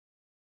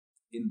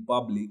 In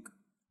public,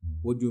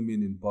 what do you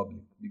mean in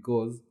public?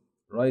 Because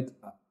right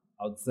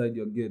outside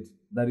your gate,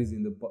 that is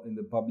in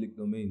the public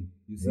domain.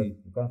 You see,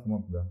 you can't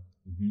smoke there.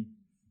 Mm-hmm.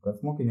 You can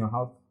smoke in your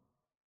house.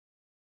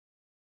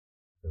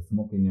 You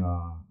smoke in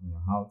your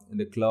house. In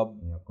the club.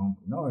 In your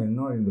company. No,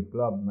 not in the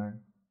club, man.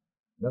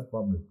 That's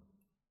public.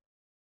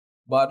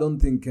 But I don't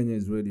think Kenya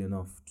is ready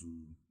enough to,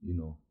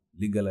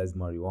 legalize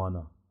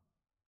marijuana.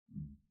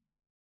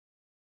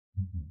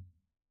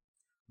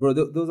 Bro,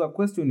 there was a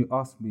question you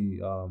asked me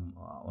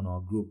on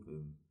our group.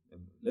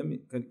 Let me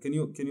can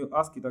you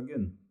ask it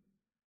again?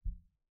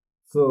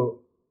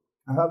 So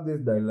I have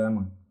this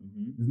dilemma.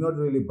 It's not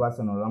really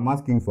personal. I'm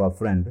asking for a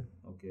friend.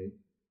 Okay.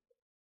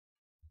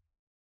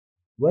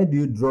 Why do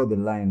you draw the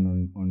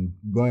line on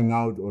going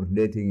out or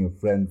dating your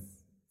friend's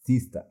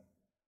sister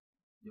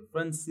Your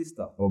friend's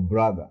sister? or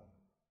brother?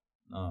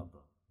 Nah,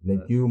 bro.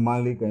 Like you,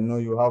 Malik, I know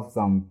you have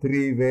some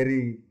 3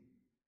 very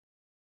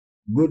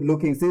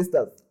good-looking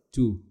sisters.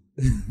 2.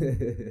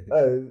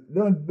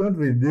 Don't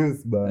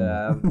reduce, man.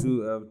 I have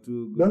 2. I have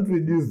 2. Don't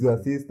reduce your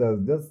sisters.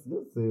 Just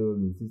say all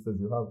the sisters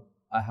you have.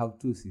 I have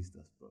 2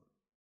 sisters, bro.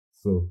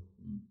 So,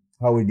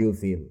 how would you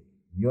feel?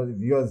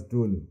 Yours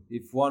truly.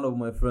 If one of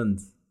my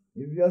friends,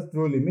 If yours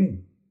truly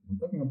me, I'm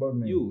talking about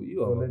me. you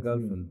So have a let's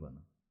girlfriend, bro.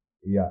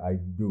 Yeah, I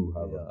do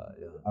have.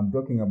 Yeah. I'm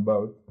talking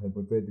about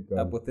hypothetical.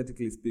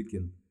 Hypothetically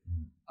speaking,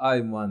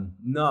 man,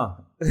 nah,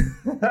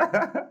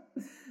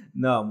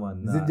 nah,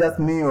 man. Is Nah, it just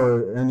me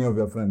or any of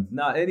your friends?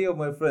 nah, any of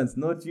my friends,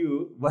 not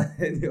you, but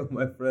any of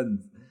my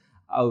friends,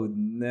 I would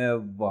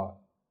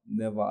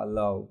never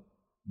allow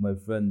my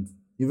friends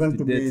Even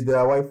to be date.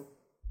 their wife?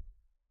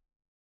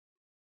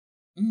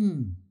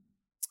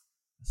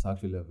 It's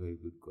actually a very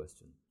good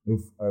question,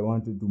 If I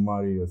wanted to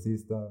marry your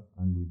sister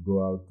and we go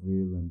out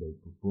real and I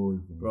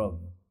propose. bro.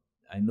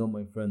 I know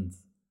my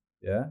friends,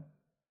 yeah,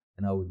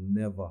 and I would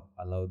never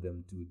allow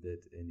them to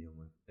date any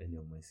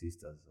of my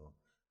sisters. So,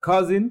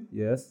 cousin,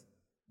 yes,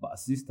 but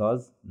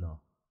sisters,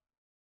 no.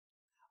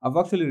 I've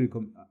actually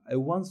I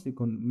once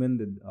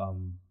recommended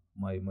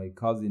my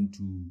cousin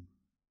to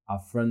a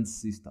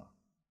friend's sister,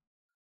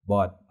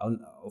 but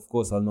of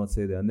course I'll not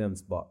say their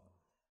names. But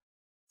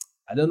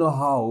I don't know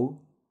how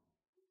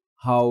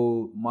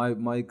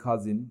my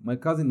cousin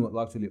was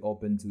actually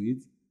open to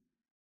it,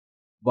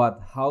 but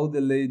how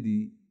the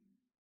lady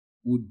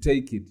would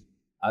take it,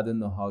 I don't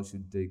know how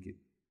she'd take it,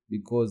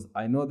 because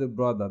I know the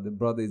brother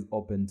is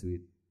open to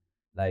it.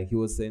 Like he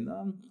was saying,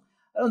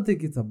 I don't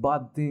think it's a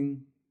bad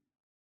thing,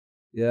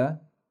 yeah.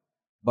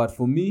 But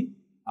for me,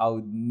 I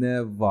would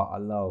never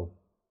allow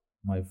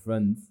my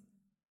friends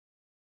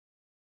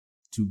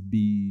to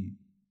be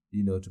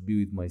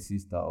with my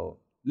sister, or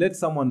let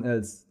someone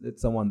else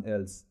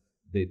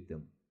date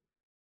them.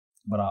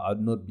 But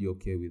I'd not be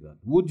okay with that.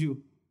 Would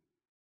you?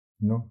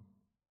 No.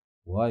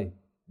 Why?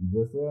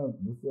 The same,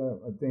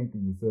 I think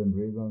the same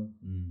reason.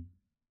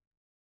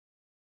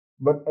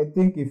 But I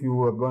think if you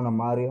were gonna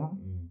marry her,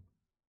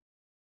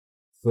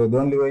 so the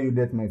only way you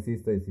date my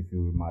sister is if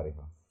you will marry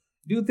her.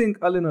 Do you think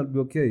Alan will be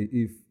okay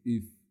if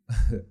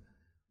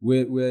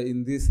we're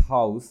in this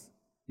house,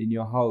 in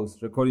your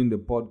house, recording the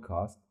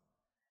podcast,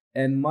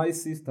 and my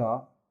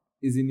sister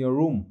is in your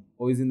room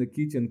or is in the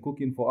kitchen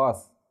cooking for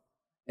us,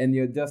 and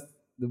you're just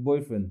the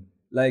boyfriend?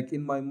 Like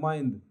in my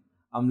mind,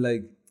 I'm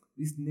like,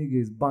 this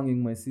nigga is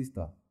banging my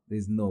sister.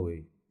 There's no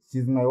way.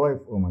 She's my wife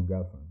or my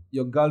girlfriend.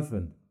 Your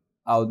girlfriend,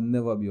 I would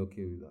never be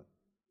okay with that.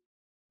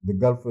 The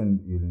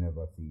girlfriend, you'll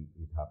never see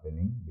it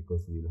happening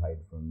because we'll hide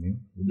from you.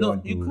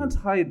 You can't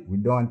hide. We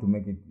don't want to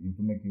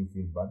make you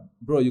feel bad.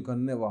 Bro, you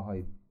can never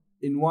hide.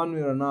 In one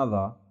way or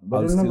another,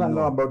 but you'll never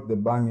know about the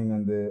banging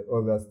and the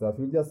other stuff.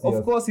 You just see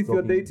of course, if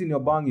you're dating, you're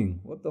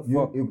banging. What the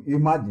fuck? You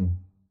imagine.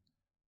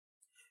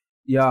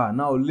 Yeah,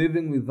 now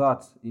living with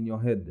that in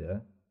your head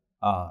there,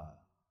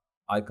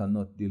 I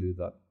cannot deal with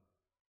that.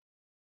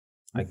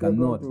 I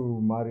cannot. If you're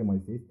going to marry my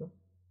sister,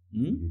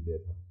 you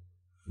date her.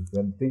 If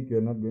you think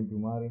you're not going to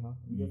marry her,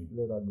 just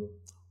let her go.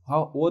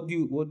 What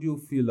do you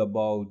feel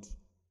about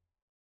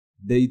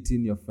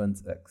dating your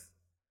friend's ex?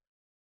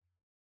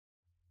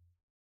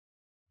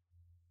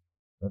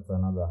 That's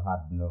another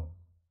hard no.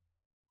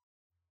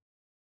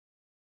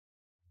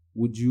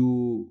 Would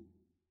you,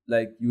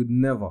 you'd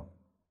never?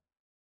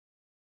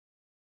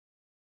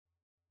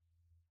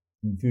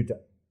 In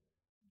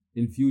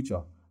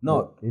future.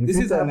 No, this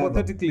is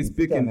hypothetically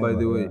speaking, by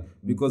the way,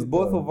 because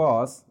both of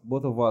us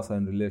are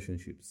in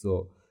relationships.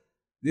 So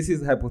this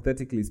is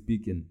hypothetically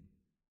speaking.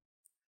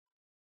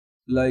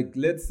 Like,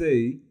 let's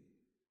say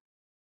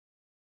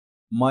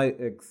my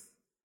ex.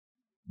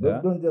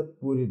 Don't just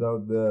put it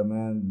out there,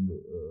 man.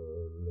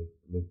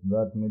 Like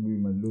that, maybe we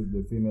might lose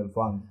the female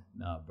fans.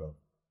 Nah, bro.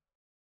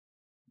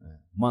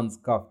 Man's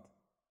cuffed.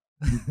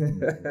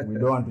 We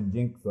don't want to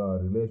jinx our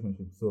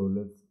relationship, so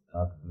let's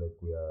act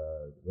like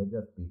we're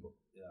just people.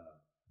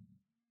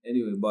 Yeah.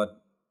 Anyway,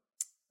 but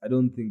I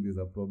don't think there's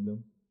a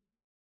problem.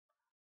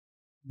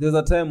 There's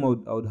a time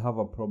I would have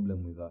a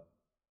problem with that.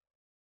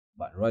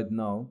 But right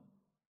now,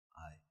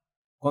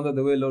 consider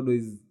the way Lodo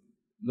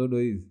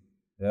is.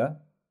 Yeah?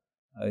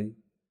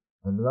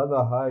 I'd rather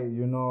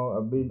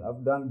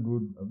I've done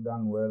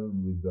well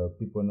with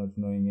people not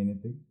knowing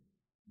anything.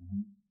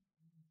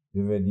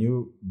 Even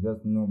you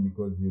just know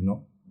because you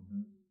know.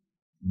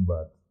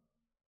 But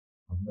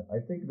I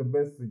think the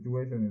best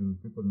situation is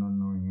with people not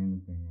knowing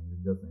anything and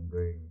you're just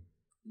enjoying.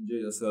 Enjoy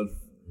yourself.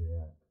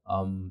 Yeah.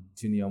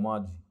 Chini ya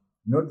maji.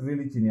 Not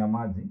really chini ya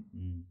maji.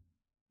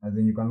 As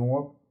in you can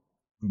walk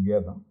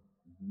together.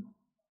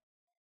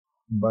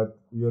 But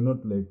you're not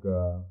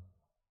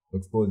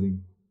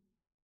exposing.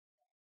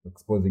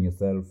 exposing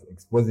yourself,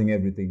 exposing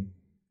everything.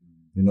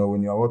 You know,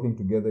 when you're working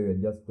together,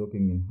 you're just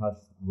talking in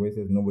hushed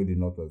voices, nobody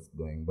knows what's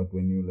going. But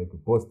when you like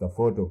post a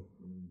photo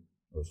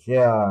or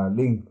share a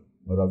link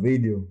or a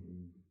video,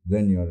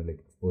 then you're like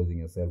exposing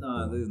yourself.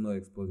 Nah, there is no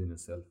exposing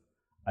yourself.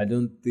 I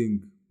don't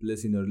think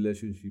placing a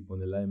relationship on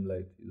the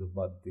limelight is a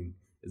bad thing.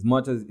 As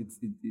much as it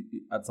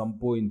at some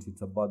point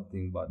it's a bad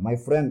thing, but My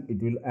friend,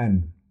 it will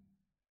end.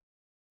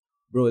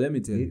 bro, let me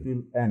tell It you.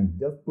 will end.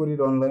 Just put it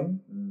online.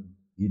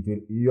 It will.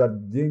 You are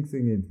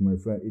jinxing it, my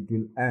friend. It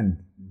will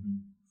end.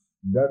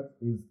 That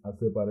is a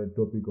separate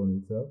topic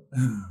on itself.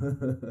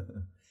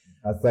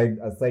 a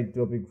side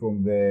topic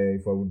from the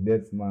if I would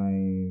date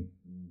my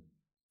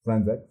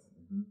friend's ex.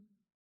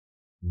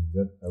 Is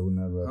that I will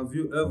never. Have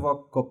you ever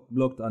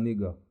cock-blocked a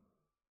nigga?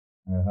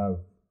 I have.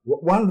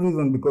 One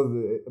reason, because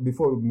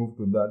before we move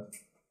to that,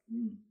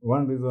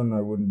 one reason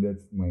I wouldn't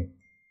date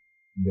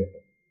the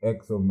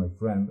ex of my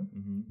friend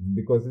is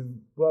because he's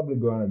probably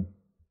gonna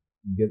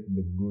get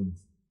the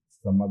goods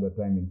some other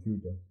time in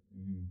future.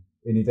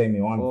 Anytime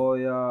he wants. Oh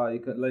yeah, you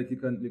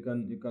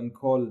can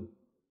call.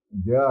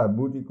 Yeah,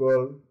 booty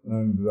call,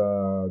 and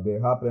they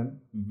happen.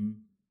 And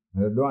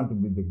I don't want to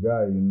be the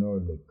guy, you know,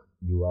 like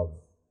you have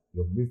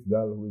this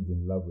girl who is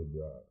in love with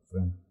your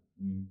friend,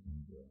 and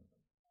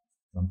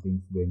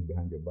something's going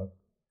behind your back,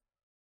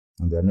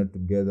 and they're not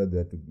together.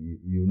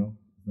 You know,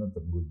 it's not a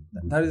good.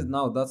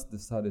 That's the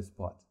saddest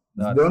part.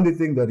 It's the only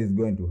thing that is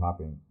going to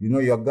happen. You know,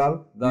 your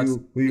girl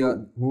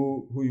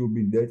who you've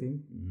been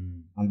dating,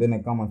 and then I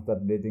come and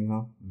start dating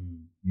her.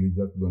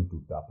 You're just going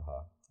to tap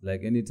her.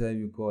 Like anytime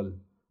you call.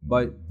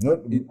 But not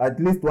at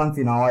least once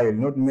in a while,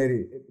 not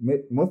marry.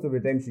 Most of the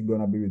time she's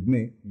gonna be with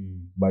me,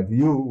 but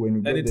you when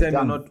you anytime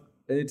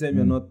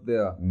you're not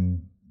there,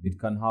 it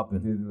can happen.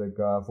 It is like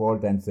for all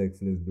time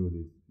sex. Let's do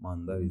this.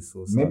 Man, that is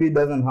so sad. Maybe it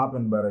doesn't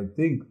happen, but I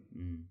think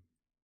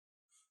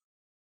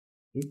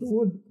it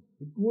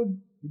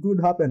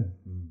would happen.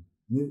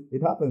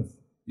 It happens.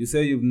 You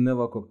say you've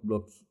never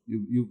cock-blocked.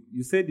 You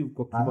said you've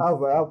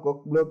cock-blocked. I have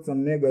cock blocked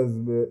some niggas.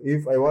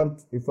 If I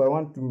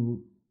want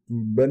to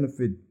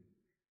benefit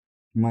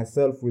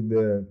myself with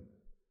the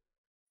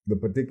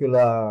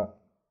particular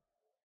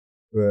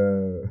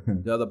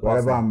the other person.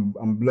 whatever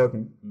I'm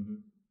blocking,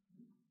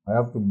 I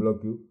have to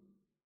block you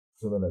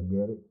so that I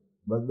get it.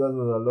 But that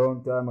was a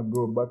long time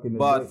ago, back in the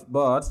day.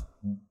 But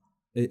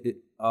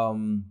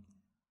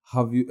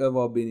have you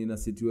ever been in a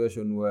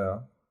situation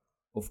where,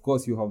 of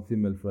course, you have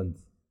female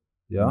friends,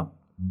 yeah,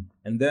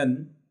 and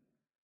then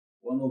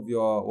one of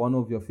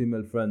your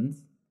female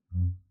friends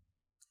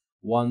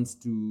wants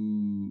a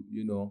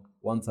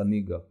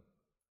nigga,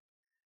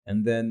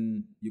 and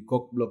then you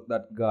cock block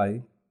that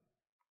guy,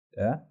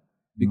 yeah,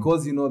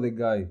 because you know the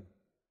guy.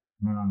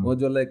 Or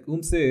you're like,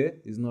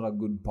 Umse is not a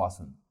good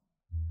person.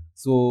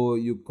 So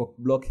you cock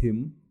block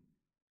him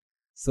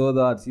so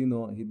that,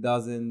 he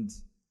doesn't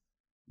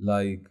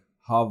like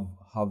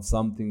have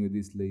something with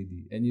this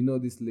lady. And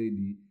this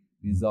lady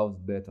deserves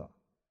better.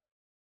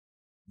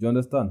 Do you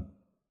understand?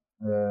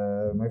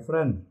 My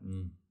friend,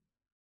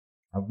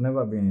 I've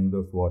never been in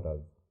those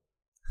waters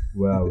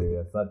where we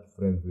are such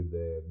friends with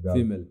the girl.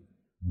 Female.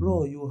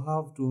 Bro, you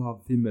have to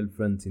have female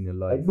friends in your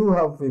life. I do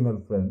have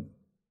female friends.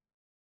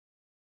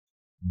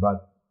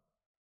 But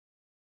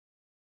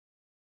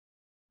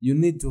you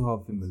need to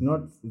have female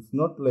friends. It's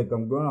not like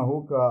I'm gonna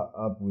hook her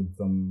up with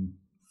some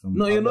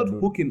No, you're not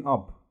hooking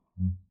up.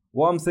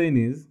 What I'm saying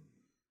is,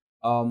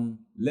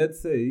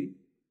 let's say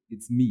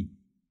it's me,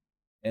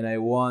 and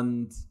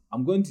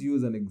I'm going to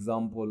use an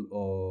example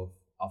of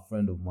a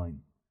friend of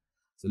mine.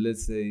 So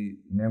let's say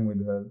name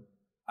with her.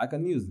 I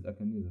can use a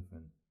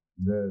friend.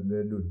 The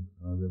dude.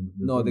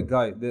 The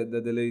guy,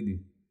 the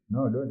lady.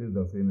 No, don't use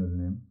the female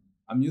name.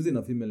 I'm using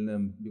a female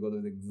name because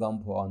of the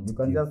example. You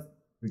can just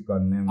pick a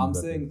name. I'm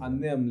saying a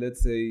name.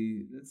 Let's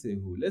say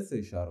who? Let's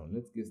say Sharon.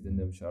 Let's guess the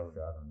name Sharon.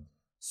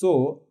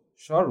 So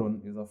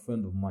Sharon is a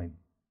friend of mine.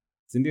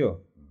 Sindio.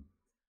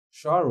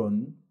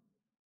 Sharon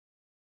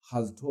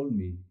has told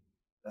me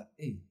that,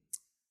 hey,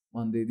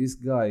 one day this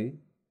guy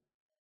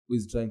who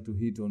is trying to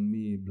hit on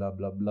me, blah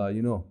blah blah.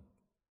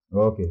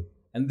 Okay.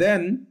 And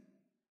then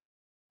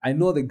I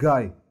know the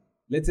guy.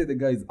 Let's say the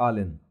guy is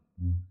Allen.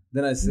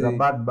 Then I say, he's a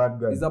bad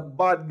guy. He's a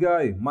bad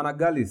guy.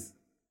 Managalis.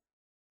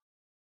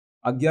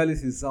 A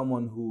Gyalis is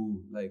someone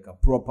who, like, a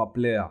proper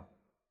player.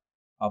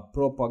 A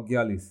proper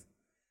Gyalis.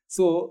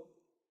 So,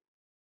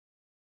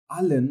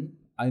 Allen,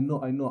 I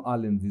know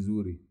Allen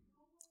Vizuri.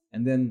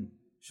 And then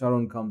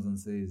Sharon comes and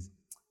says,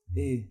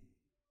 hey,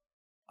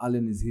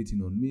 Allen is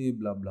hitting on me,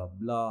 blah, blah,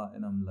 blah.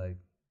 And I'm like,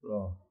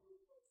 bro,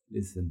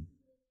 listen,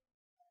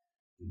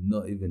 do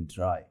not even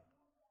try.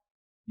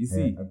 You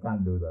see? I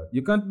can't do that.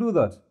 You can't do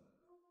that.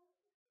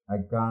 I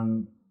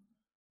can't.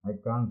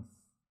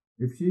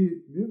 If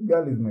this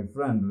girl is my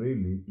friend,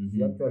 really,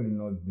 she actually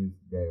knows this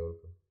guy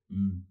also.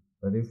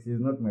 But if she's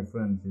not my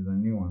friend, she's a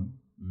new one.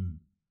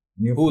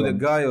 Who, the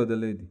guy or the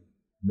lady?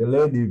 The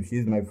lady, if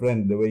she's my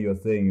friend, the way you're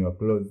saying you're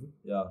close,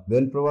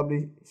 then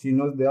probably she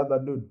knows the other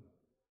dude.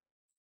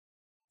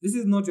 This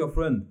is not your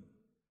friend.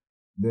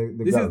 The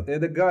guy.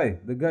 The guy.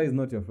 The guy is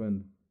not your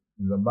friend.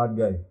 He's a bad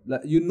guy.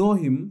 Like, you know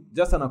him,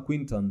 just an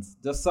acquaintance,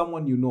 just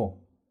someone you know.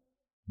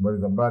 But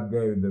he's a bad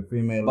guy with the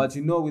female. But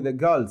you know, with the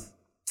girls,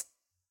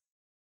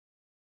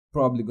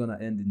 probably gonna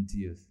end in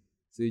tears.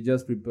 So you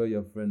just prepare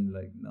your friend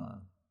like,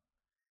 nah,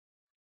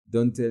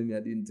 don't tell me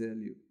I didn't tell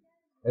you.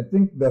 I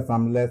think there's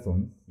some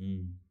lessons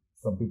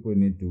some people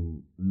need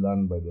to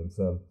learn by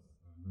themselves.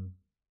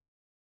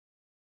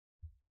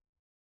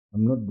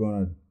 I'm not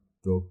gonna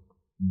talk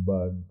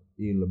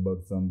ill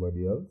about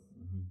somebody else.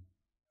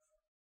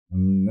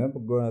 I'm never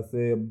gonna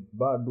say a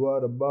bad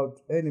word about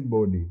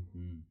anybody,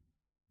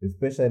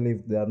 especially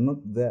if they are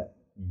not there.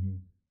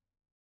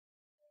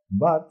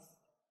 But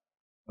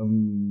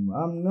I'm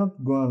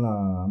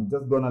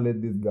just gonna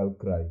let this girl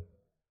cry.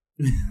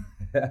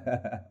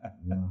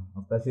 Yeah.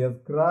 After she has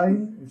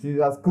cried, she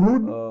has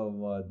screwed. Oh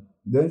man.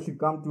 Then she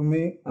come to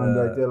me and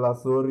I tell her,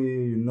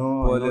 sorry, I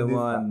know this.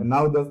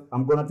 Now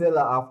I'm gonna tell her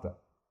after.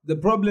 The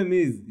problem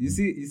is, you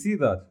see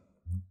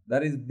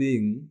that is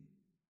being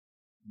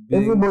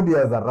everybody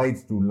has a right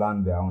to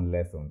learn their own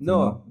lessons.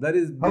 No, that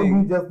is how do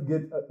you just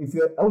get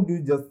how do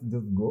you just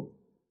go?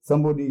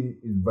 Somebody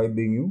is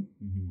vibing you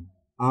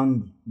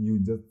and you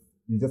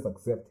just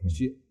accept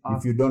him.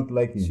 If you don't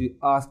like him. She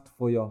asked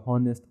for your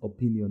honest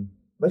opinion.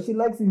 But she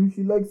likes him.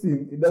 She likes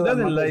him. She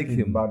doesn't like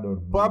him. Bad or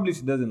good. Probably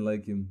she doesn't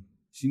like him.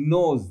 She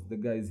knows the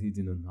guy is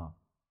hitting on her.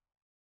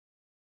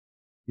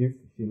 If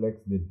she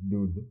likes the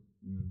dude,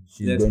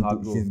 she's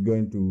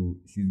going to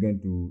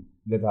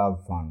let her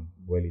have fun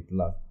while it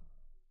lasts.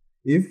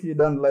 If she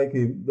don't like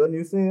him, then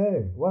you say,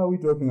 hey, why are we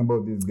talking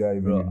about this guy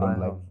when you don't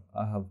like him?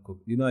 I have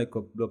cooked. I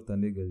cooked Dr.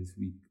 Nigga this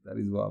week. That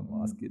is why I'm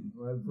asking.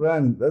 My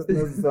friend, that's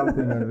not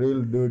something a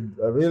real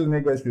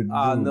nigga should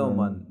do. No,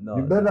 man. No.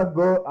 You better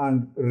go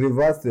and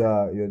reverse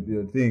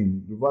your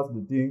thing. Reverse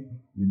the thing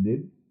you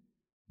did.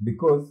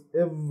 Because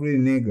every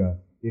nigga,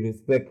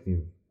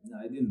 irrespective,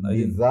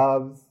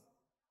 deserves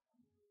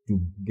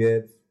to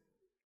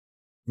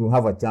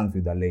have a chance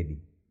with a lady.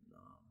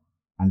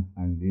 And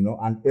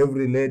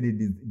every lady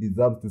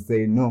deserves to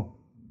say no.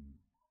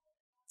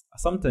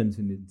 Sometimes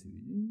you need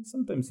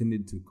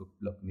to cook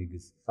black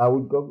niggas. I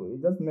would go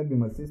just maybe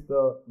my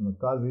sister, my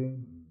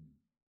cousin.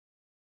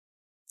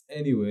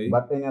 Anyway.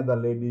 But any other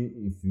lady,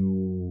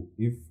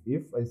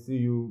 if I see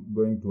you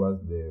going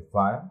towards the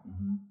fire,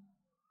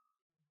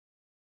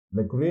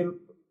 like real,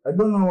 I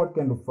don't know what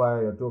kind of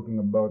fire you're talking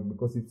about,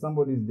 because if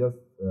somebody is just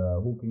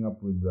hooking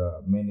up with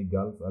many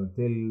girls, I'll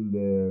tell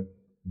the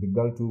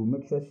girl to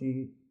make sure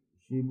she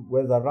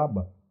wears a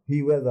rubber.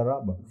 He wears a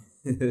rubber.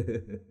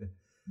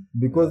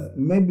 Because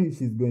maybe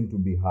she's going to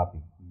be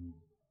happy.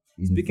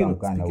 Speaking of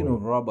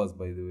rubbers,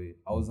 by the way,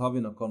 I was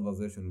having a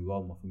conversation with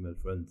all my female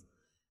friends,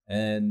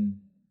 and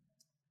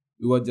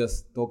we were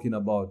just talking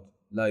about,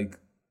 like,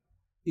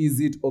 is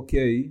it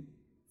okay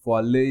for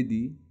a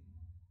lady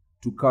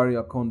to carry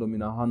a condom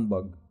in a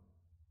handbag?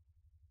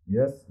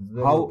 Yes, it's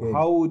very okay.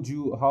 How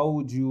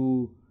would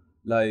you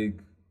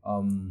like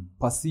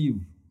perceive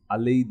a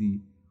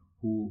lady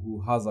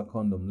who has a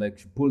condom? Like,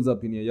 she pulls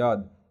up in your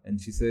yard and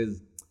she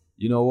says,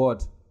 you know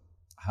what?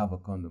 I have a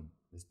condom.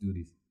 Let's do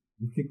this.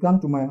 If you come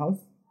to my house?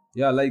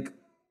 Yeah, like,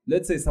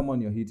 let's say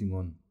someone you're hitting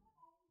on.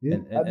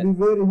 Yeah, I'd be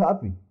very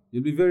happy.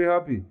 You'll be very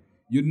happy.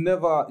 You'd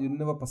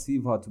never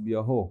perceive her to be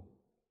a hoe.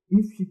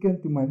 If she came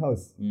to my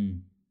house,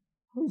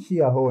 how is she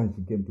a hoe when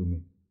she came to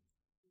me?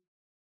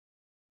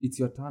 It's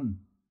your turn.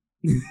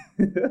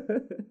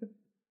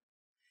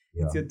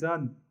 It's your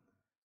turn.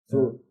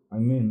 So, I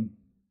mean,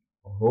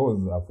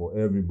 hoes are for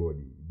everybody.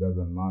 It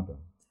doesn't matter.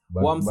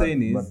 But, what I'm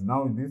saying is... But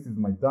now this is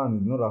my turn.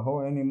 It's not a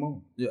hoe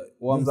anymore. Yeah,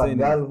 what I'm saying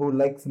is... a girl who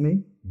likes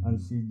me,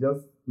 and she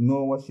just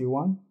know what she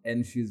wants.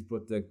 And she's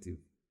protective.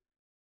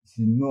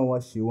 She know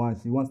what she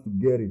wants. She wants to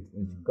get it.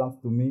 And she comes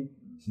to me.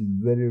 She's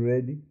very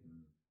ready.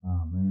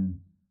 Ah,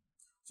 man.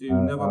 So you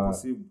never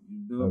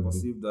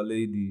perceived a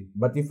lady.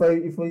 But if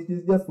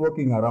she's just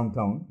walking around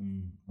town,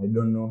 I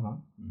don't know her.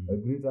 I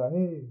greet her,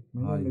 hey,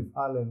 my name is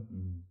Alan.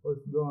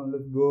 What's going on?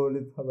 Let's go.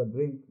 Let's have a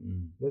drink.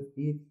 Let's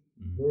eat.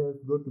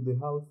 Let's go to the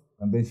house.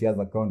 And then she has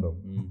a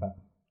condom.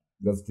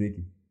 That's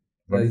tricky.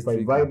 But if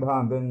I vibe her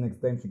and then next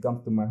time she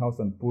comes to my house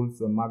and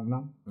pulls a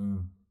Magnum,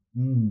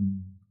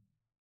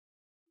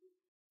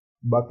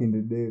 back in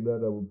the day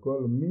that I would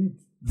call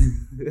meat.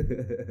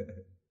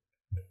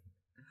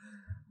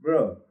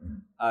 Bro,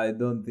 I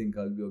don't think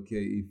I'll be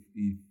okay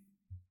if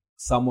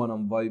someone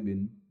I'm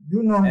vibing. Do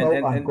you know how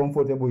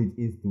uncomfortable it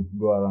is to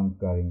go around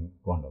carrying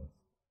condoms?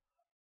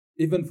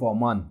 Even for a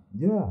man.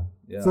 Yeah.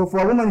 So for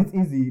a woman it's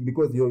easy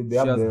because they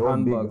have their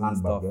own big handbag.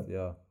 Stuff,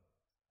 yeah.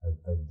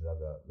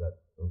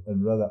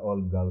 I'd rather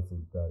all girls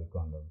would carry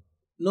condoms.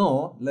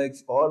 No, like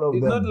all of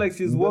it's them. not like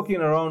she's walking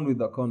around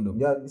with a condom.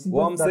 Yeah.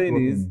 What I'm saying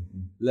is,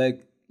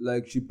 like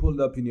she pulled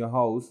up in your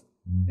house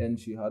and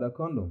she had a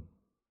condom,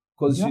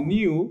 because she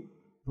knew.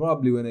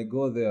 Probably when I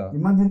go there,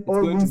 imagine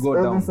all these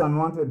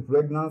unwanted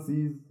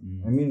pregnancies.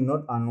 I mean,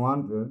 not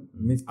unwanted,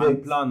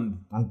 mistakes,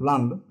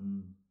 unplanned.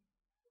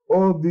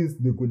 All this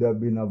they could have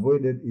been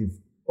avoided if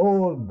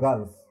all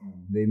girls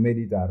they made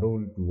it a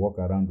rule to walk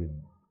around with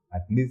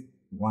at least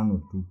 1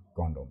 or 2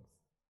 condoms.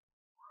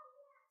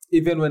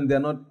 Even when they're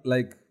not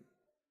like,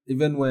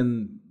 even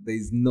when there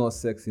is no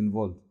sex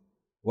involved,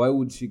 why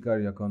would she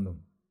carry a condom?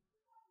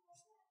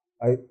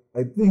 I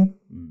think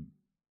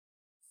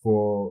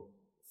for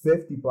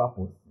safety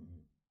purpose,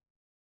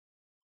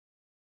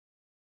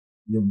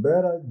 you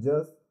better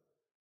just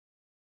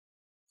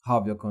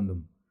Have your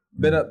condom.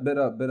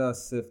 Better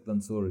safe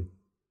than sorry.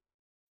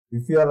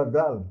 if you are a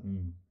girl,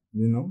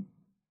 you know,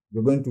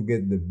 you're going to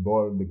get the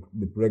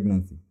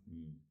pregnancy.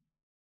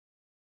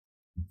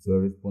 It's your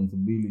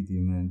responsibility,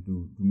 man,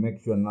 to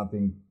make sure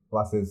nothing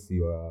passes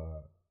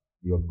your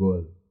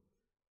goal.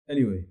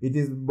 Anyway, It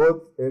is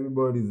both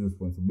everybody's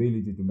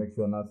responsibility to make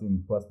sure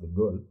nothing passes the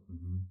goal,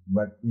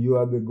 but you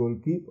are the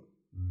goalkeeper.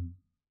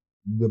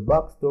 The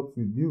buck stops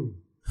with you.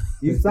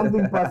 If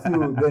something passes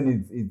you, then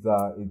it's in.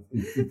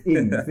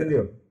 It's in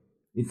you.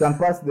 It can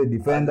pass the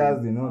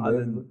defenders, you know.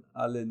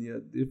 Alan, you're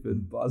a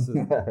different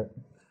person.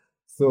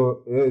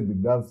 So the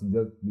girls should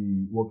just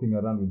be walking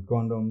around with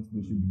condoms.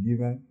 They should be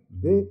given.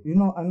 They, you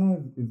know, I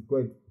know it's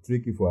quite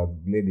tricky for a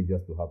lady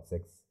just to have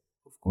sex,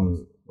 Of course.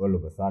 all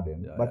of a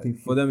sudden. Yeah, but yeah. if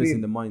For she them, it's feel-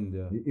 in the mind.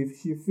 Yeah. if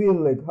she feel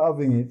like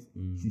having it,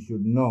 she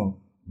should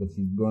know that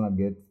she's gonna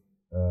get,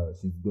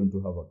 she's going to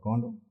have a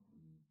condom.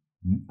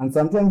 And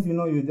sometimes, you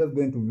know, you're just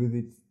going to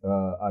visit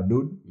a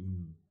dude,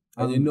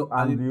 And you know,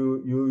 and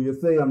you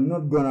say, I'm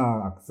not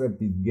gonna accept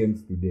his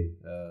games today.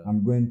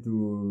 I'm going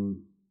to,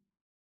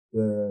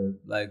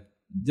 like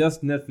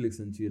just Netflix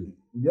and chill.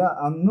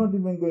 I'm not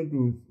even going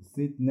to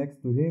sit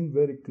next to him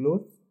very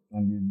close,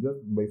 and you just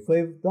by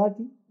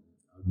 5:30,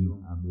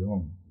 I'll be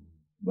home.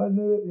 But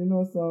you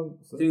know, some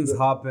Things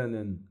happen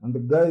and the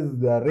guys,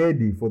 they are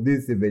ready for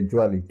this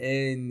eventuality.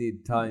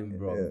 anytime,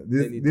 bro.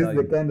 This is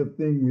the kind of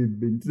thing we've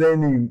been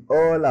training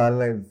all our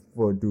lives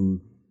for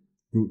to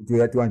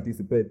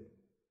anticipate.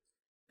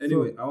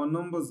 Anyway, our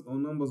numbers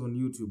on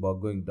YouTube are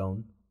going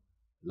down.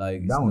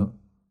 Like it's Down? not-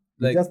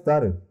 We like just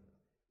started.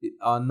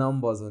 our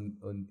numbers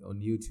on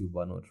YouTube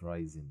are not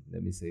rising.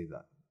 Let me say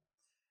that.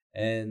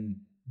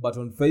 But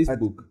on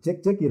Facebook,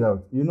 Check it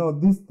out. You know,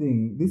 this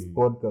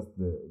podcast,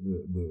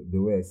 the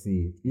way I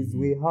see it is,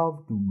 we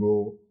have to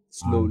go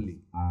slowly,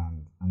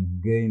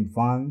 and gain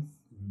fans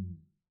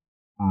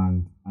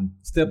and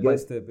step by get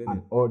step, innit?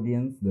 an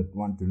audience that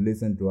want to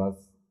listen to us.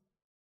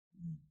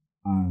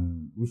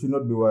 And we should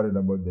not be worried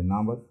about the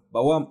numbers.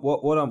 But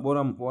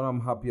what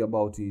I'm happy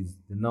about is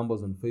the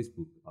numbers on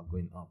Facebook are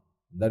going up.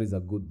 That is a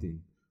good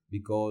thing,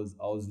 because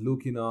I was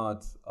looking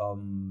at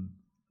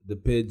the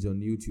page on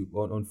YouTube,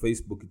 on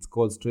Facebook. It's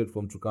called Straight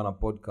from Turkana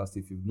Podcast.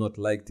 If you've not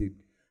liked it,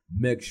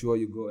 make sure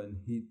you go and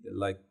hit the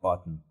like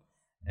button.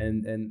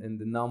 And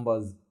the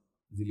numbers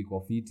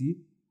zilikuwa fiti.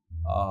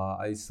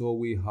 I saw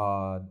we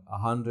had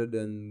 100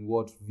 and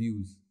what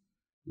views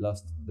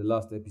the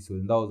last episode,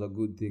 and that was a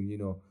good thing, you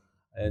know.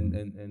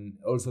 And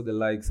also the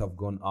likes have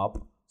gone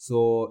up.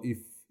 So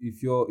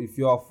if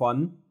you're a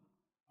fan,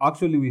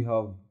 actually we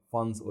have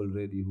fans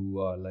already who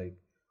are like,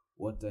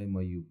 what time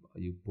are you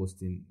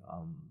posting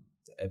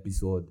the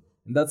episode?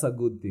 And that's a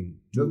good thing.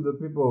 Just the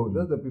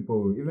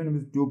people, even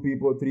if it's 2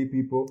 people, 3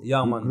 people,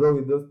 Yeah, you man. grow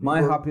with those people.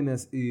 My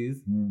happiness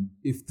is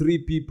if 3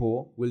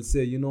 people will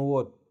say, you know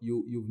what,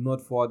 you've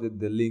not forwarded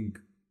the link.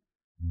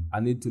 I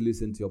need to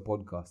listen to your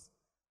podcast.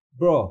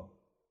 Bro,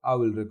 I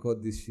will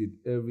record this shit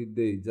every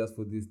day just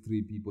for these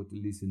 3 people to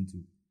listen to.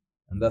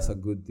 And that's a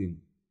good thing.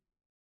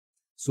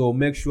 So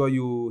make sure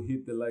you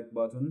hit the like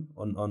button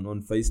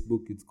on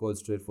Facebook. It's called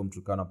Straight from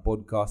Turkana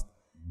Podcast.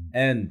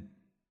 And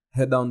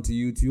head down to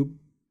YouTube.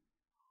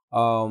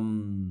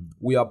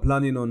 We are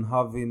planning on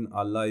having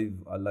a live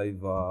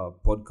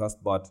podcast,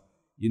 but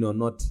you know,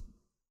 not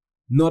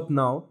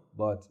now,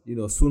 but you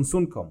know, soon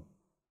come.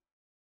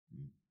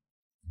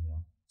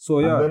 So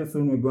And yeah, very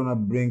soon we're gonna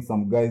bring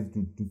some guys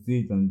to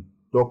sit and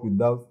talk with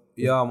us.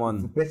 yeah, man.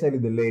 Especially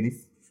the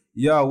ladies.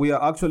 Yeah, we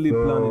are actually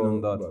planning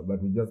on that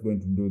But we're just going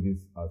to do this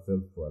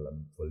ourselves for a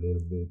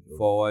little bit.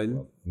 for a while.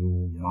 For a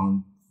few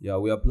months. Yeah,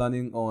 we are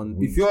planning on.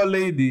 If you're a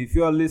lady, if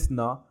you're a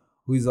listener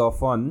who is our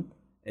fan,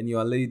 and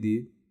you're a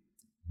lady,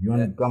 You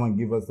want to come and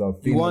give us a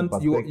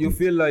you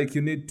feel like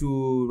you need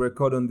to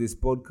record on this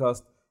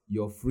podcast,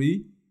 you're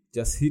free.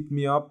 Just hit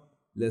me up.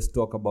 Let's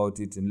talk about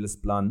it and let's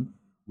plan.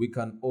 We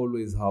can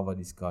always have a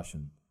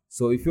discussion.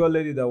 So if you're a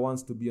lady that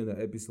wants to be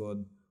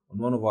on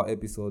one of our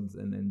episodes,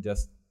 and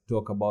just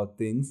talk about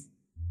things,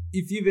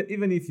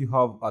 even if you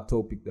have a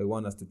topic that you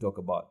want us to talk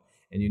about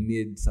and you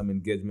need some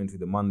engagement with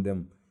the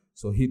mandem,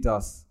 so hit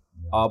us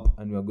up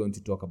and we are going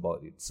to talk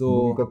about it.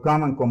 So you can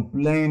come and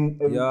complain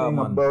everything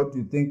man. about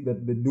you think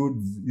that the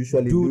dudes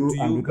usually Do do,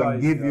 to and you we can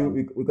guys, give yeah. you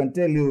we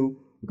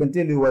can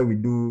tell you why we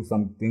do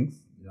some things.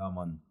 yeah,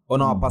 man.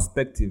 On our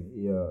perspective.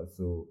 Yeah,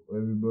 so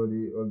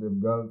everybody, all them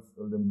girls,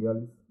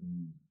 the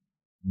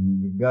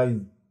guys,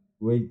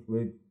 wait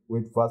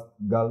first,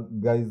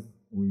 guys,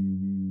 we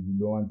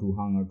don't want to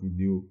hang out with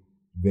you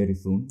very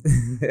soon.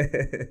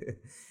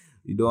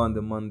 You don't want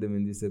the mandem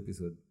in this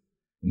episode,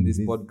 in this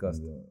podcast.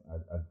 Yeah,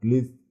 at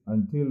least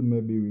until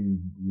maybe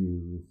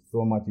we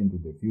so much into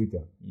the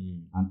future,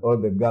 and all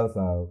the girls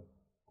are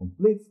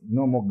complete,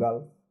 no more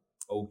girls.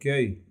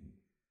 Okay.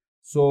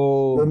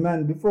 So But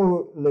man,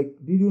 before, like,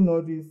 did you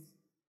notice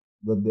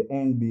that the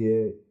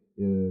NBA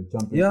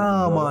championship?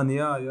 yeah, is over? man,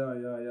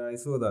 yeah. I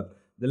saw that.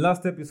 The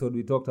last episode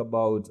we talked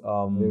about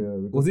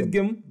we was talked it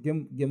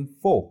game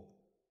 4?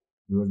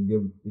 It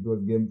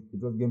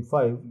was game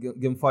 5.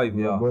 Game 5,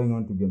 We yeah. were going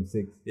on to game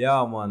 6.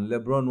 Yeah, man.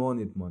 LeBron won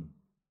it, man.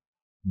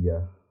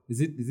 Yeah. Is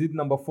it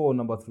number 4 or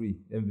number 3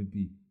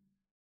 MVP?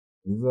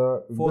 It's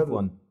Fourth got,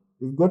 one.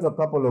 It's got a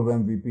couple of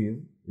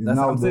MVPs. It's That's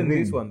now I'm the saying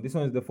ring. this one. This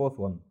one is the 4th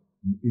one.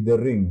 The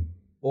ring.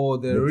 Oh,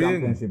 the The ring.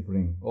 championship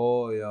ring.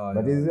 Oh, yeah.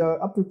 But yeah. it's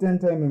up to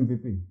 10-time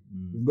MVP.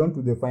 He's gone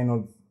to the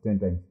finals 10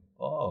 times.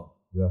 Oh.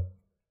 Yeah.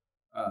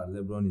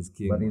 LeBron is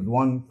king. But man. he's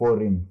won 4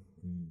 rings.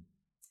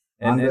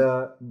 And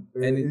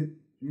it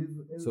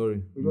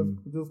sorry. it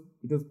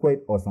was quite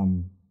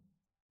awesome.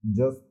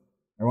 Just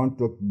I want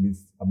to talk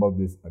about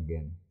this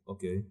again.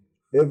 Okay.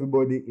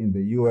 Everybody in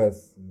the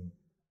US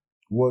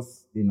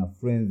was in a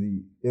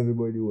frenzy.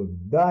 Everybody was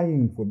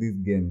dying for these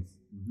games.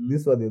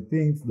 These were the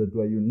things that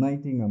were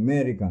uniting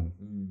Americans.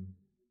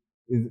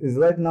 Is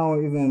right now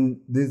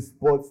even these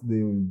sports they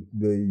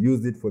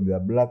use it for their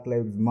Black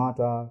Lives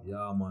Matter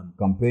Yeah, man.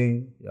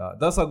 campaign. Yeah,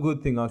 that's a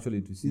good thing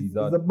actually to see. It's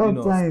That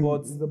about time.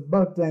 sports. It's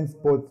about time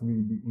sports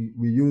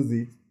we use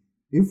it.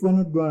 If we're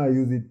not gonna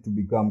use it to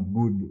become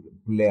good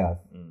players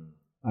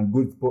and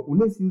good sport,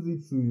 let's use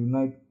it to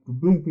unite, to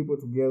bring people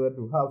together,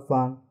 to have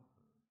fun,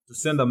 To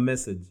send a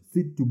message.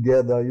 sit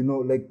together.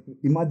 Like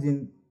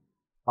imagine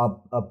a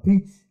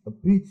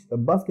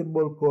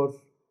basketball court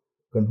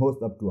can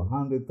host up to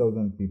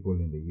 100,000 people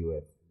in the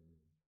US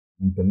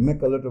and can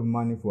make a lot of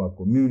money for our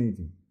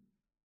community.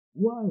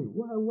 Why?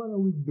 What are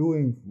we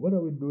doing? What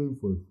are we doing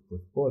for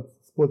sports?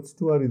 Sports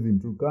tourism.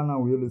 Turkana,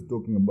 we're always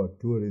talking about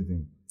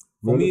tourism.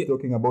 We're always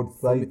talking about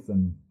sites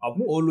and. I've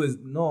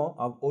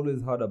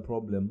always had a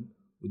problem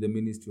with the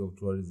Ministry of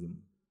Tourism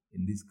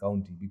in this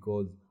county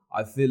because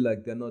I feel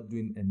like they're not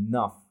doing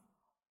enough.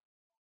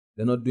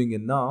 They're not doing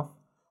enough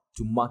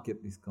to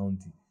market this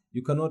county.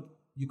 You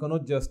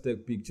cannot just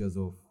take pictures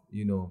of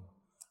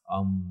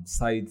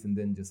sites and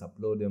then just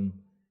upload them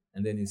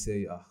and then you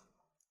say,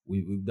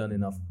 we've done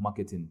enough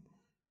marketing.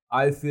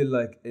 I feel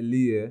like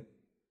Elie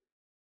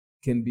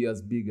can be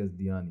as big as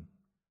Diani.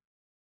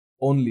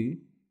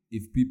 Only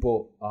if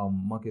people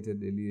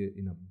marketed Elie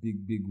in a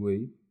big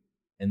way,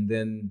 and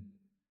then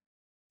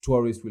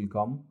tourists will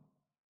come.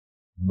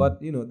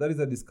 But that is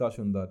a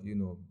discussion that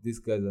these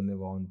guys are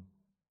never on.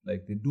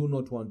 Like they do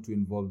not want to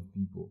involve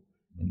people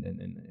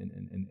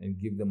and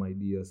give them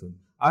ideas. And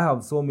I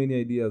have so many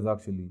ideas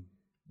actually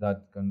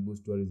that can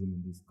boost tourism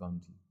in this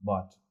county.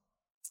 But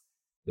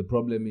the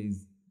problem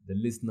is the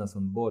listeners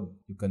on board,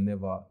 you can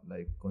never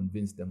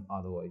convince them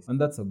otherwise. And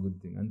that's a good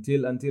thing.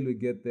 Until we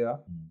get there,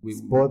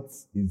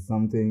 sports is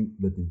something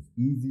that is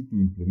easy to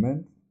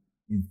implement.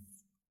 It's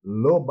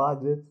low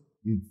budget.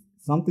 It's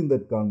something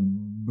that can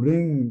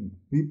bring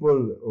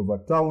people of a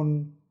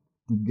town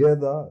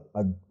together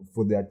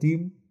for their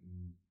team.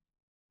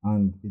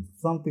 And it's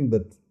something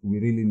that we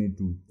really need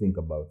to think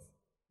about.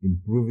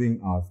 Improving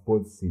our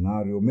sports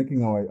scenario,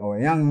 making our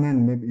young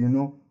men, maybe,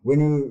 when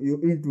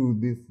you're into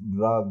these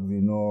drugs,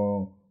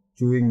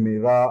 chewing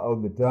mirror all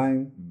the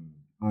time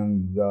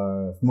and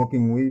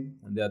smoking weed.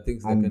 And there are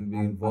things that can be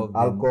involved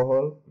and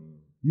alcohol.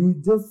 You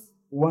just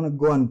want to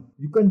go and,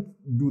 you can't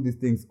do these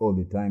things all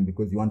the time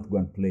because you want to go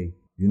and play.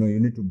 You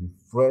need to be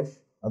fresh.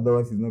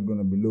 Otherwise, it's not going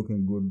to be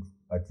looking good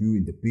at you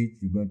in the pitch.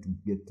 You're going to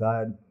get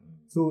tired.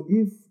 So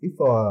if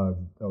our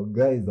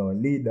guys, our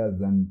leaders,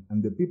 and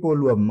the people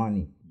who have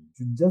money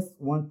should just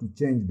want to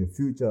change the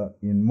future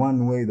in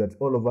one way that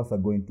all of us are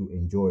going to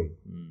enjoy,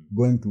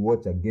 going to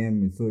watch a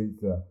game. So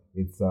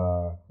it's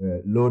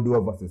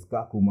Lodwar versus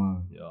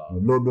Kakuma,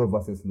 Lodwar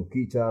versus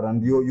Lukichar,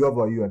 and you have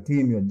your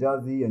team, your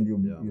jersey, and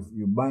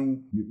you're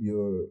buying,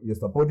 you're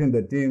supporting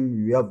the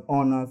team. You have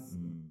honors.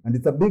 And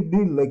it's a big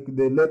deal, like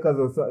the Lakers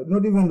also,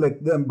 not even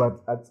like them,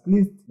 but at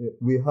least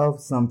we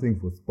have something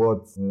for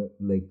sports.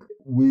 Like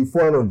we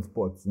follow on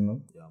sports, Yeah,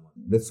 man.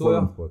 Let's follow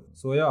on sports.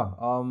 So yeah,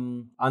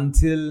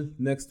 until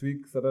next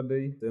week,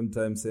 Saturday, same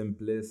time, same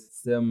place,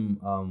 same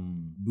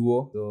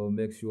duo. So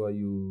make sure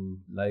you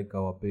like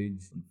our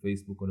page on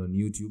Facebook and on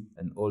YouTube,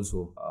 and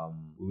also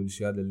we will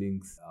share the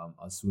links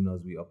as soon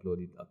as we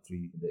upload it at 3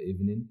 in the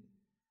evening.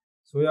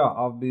 So yeah,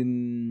 I've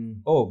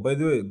been. Oh, by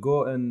the way,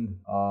 go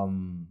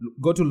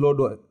to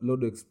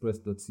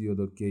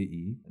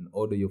lodoexpress.co.ke and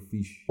order your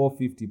fish,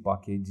 $4.50 per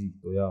kg.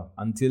 So yeah,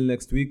 until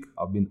next week,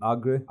 I've been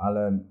Agre.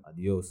 Alan.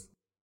 Adios.